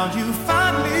now you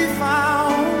finally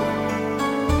found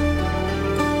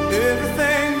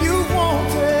everything you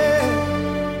wanted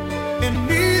and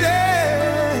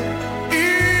needed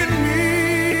in me.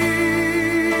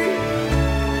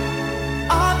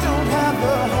 I don't have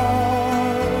the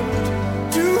heart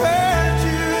to hurt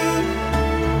you.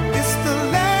 It's the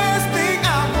last thing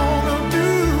I wanna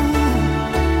do.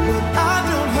 But I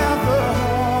don't have the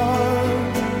heart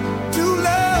to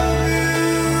love you.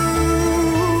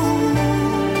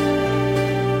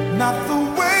 Not the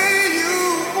way you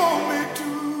want me to.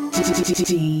 D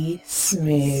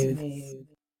Smooth.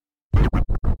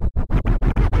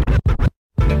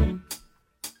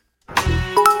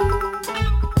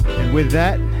 And with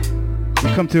that, we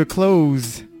come to a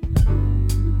close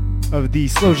of the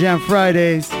Slow Jam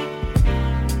Fridays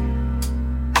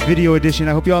video edition.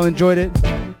 I hope you all enjoyed it.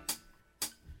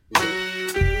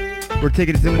 We're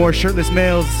taking it to more shirtless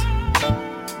males.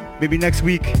 Maybe next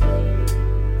week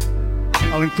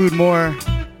I'll include more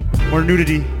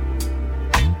nudity.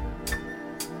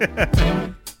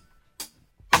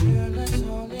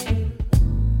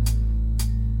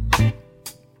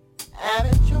 Have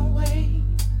it your way,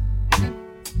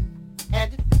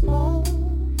 and if you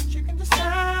won't, you can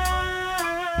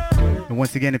decide. And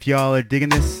once again, if y'all are digging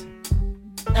this,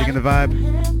 digging the vibe,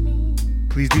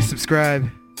 please do subscribe.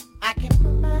 I can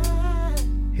provide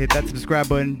Hit that subscribe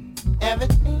button.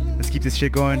 everything Let's keep this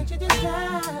shit going. that you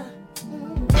desire.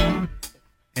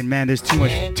 And man, there's too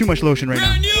much lotion right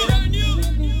now.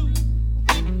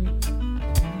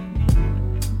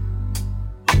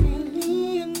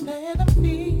 Feeling that I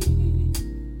feel.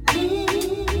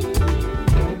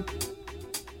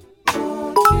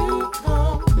 Won't you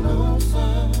come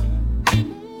closer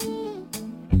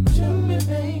to me,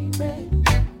 baby?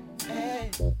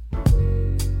 Hey.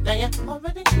 Now you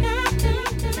already got it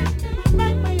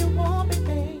right where you want me,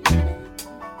 baby.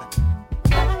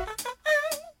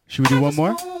 Should we do one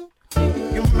more?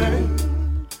 You married?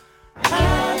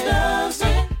 How does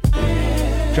it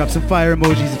feel? Drop some fire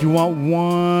emojis if you want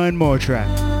one more track.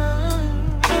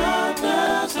 How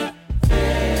does it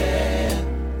feel?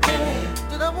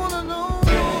 Did I wanna know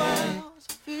how it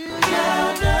feels?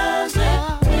 How does it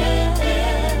feel?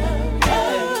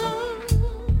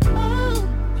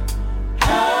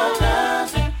 How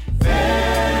does it feel?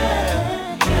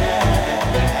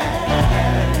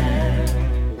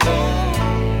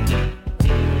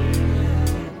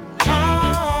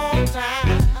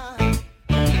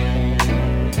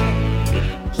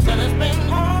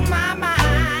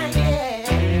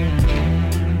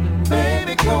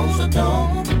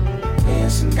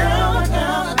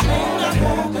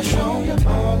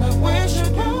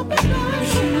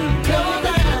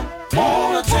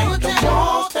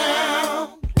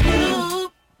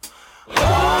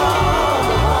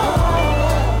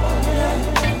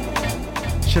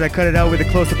 should I cut it out with a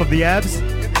close-up of the abs?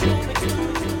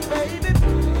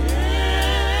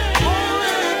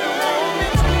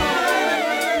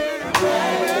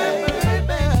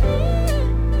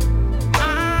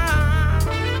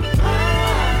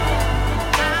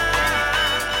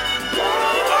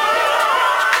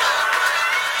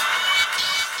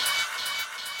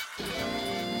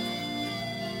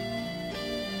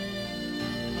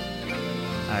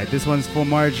 Alright, this one's for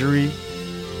Marjorie,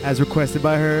 as requested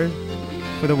by her,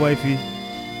 for the wifey.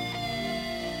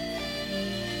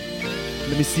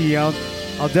 Let me see, I'll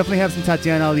definitely have some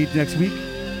Tatiana I'll eat next week.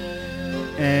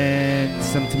 And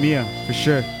some Tamia, for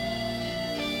sure.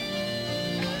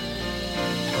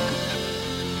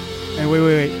 And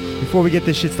wait. Before we get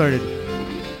this shit started,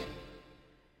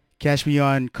 catch me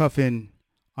on Cuffin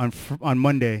on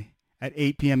Monday at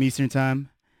 8 p.m. Eastern Time.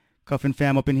 Cuffin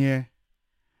fam up in here.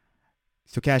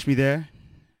 So catch me there.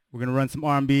 We're gonna run some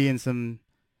R&B and some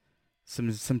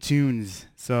tunes.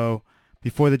 So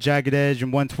before the Jagged Edge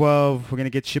and 112, we're gonna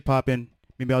get shit popping.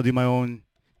 Maybe I'll do my own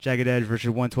Jagged Edge versus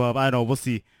 112. I don't know. We'll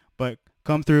see. But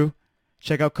come through,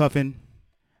 check out Cuffin,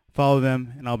 follow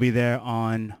them, and I'll be there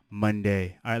on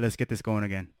Monday. All right, let's get this going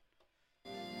again.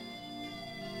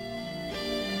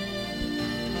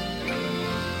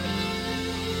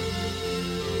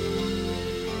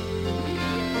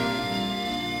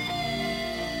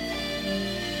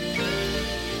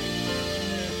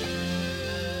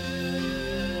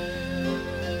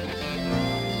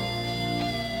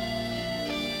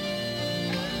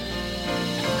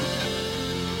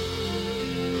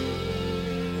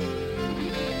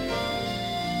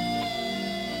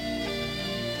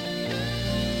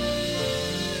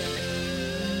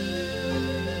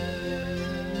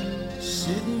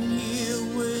 Sitting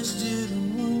here wasted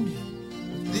and wounded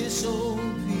with this old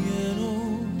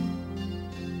piano,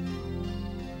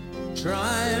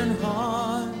 trying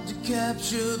hard to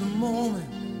capture the moment.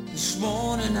 This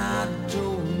morning I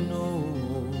don't know,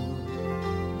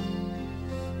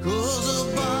 'cause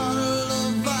a bottle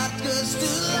of vodka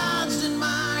still lodged in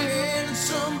my head, and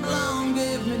some blonde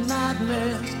gave me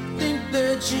nightmares. Think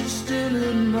that she's still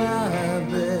in my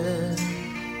bed.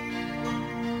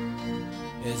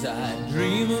 As I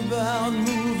dream about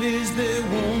movies they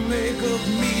won't make of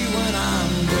me when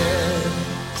I'm dead.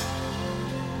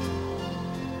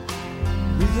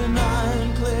 With an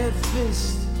ironclad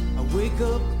fist, I wake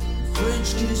up and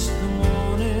French kiss the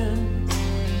morning,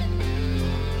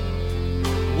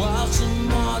 while some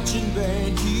marching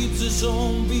band keeps its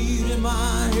own beat in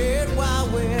my head while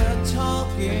we're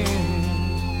talking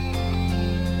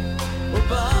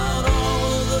about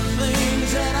all of the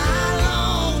things that I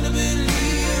long to believe.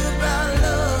 About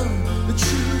love, the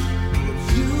truth, what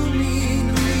you mean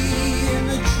to me, and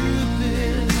the truth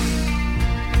is,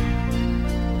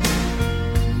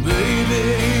 baby,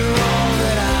 you're all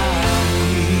that I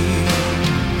need.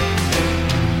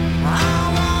 I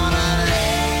wanna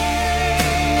lay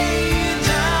you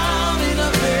down in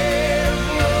a bed of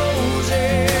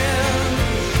roses.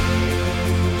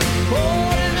 Oh,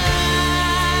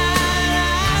 tonight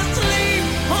I sleep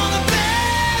on a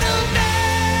bed of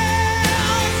nails.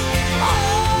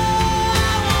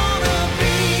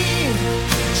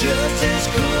 Just as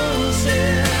close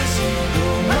as the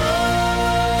Holy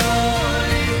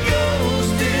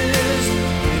Ghost is,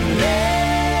 and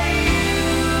lay you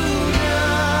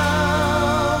down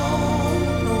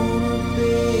on a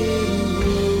bed of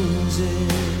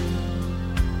roses.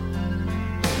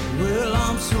 Well,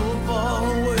 I'm so far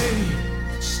away,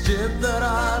 step that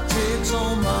I take's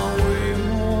on my way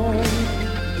home.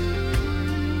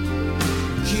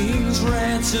 King's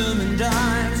ransom and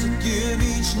dimes I give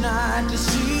each night to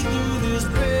see through this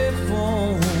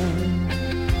payphone.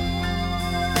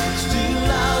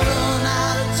 Still I run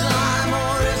out of time,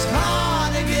 or it's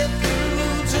hard to get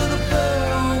through to the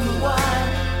pearl on the wire.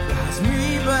 Flies me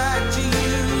back to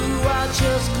you, I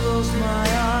just close my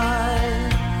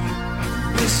eyes.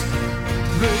 Listen,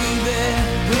 baby,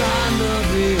 blind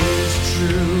love is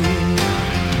true.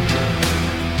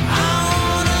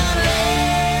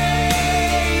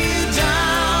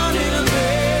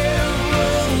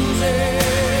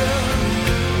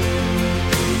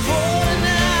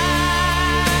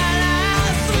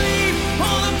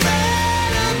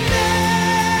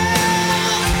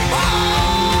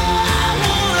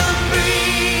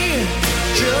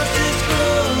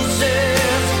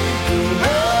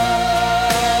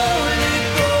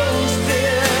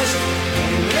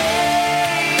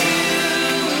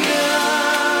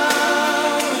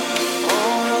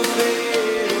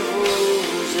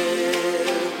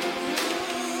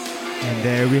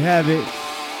 There we have it.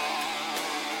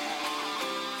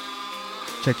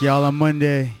 Check y'all on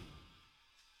Monday.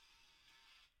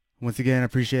 Once again, I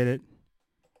appreciate it.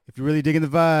 If you're really digging the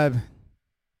vibe,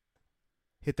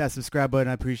 hit that subscribe button.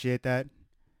 I appreciate that.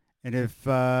 And if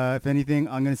anything,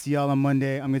 I'm going to see y'all on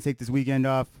Monday. I'm going to take this weekend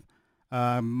off.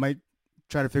 Might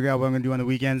try to figure out what I'm going to do on the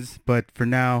weekends. But for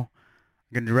now,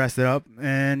 I'm going to rest it up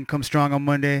and come strong on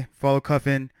Monday. Follow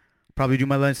Cuffin. Probably do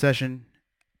my lunch session.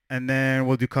 And then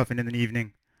we'll do Cuffin in the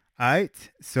evening. All right.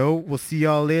 So we'll see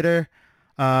y'all later.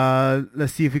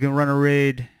 Let's see if we can run a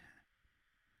raid.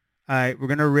 All right. We're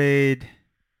going to raid.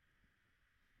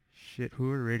 Shit,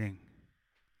 who are we raiding?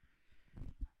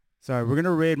 Sorry, we're going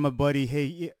to raid my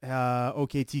buddy,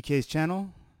 OKTK's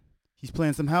channel. He's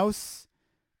playing some house,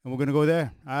 and we're going to go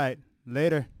there. All right,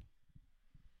 later.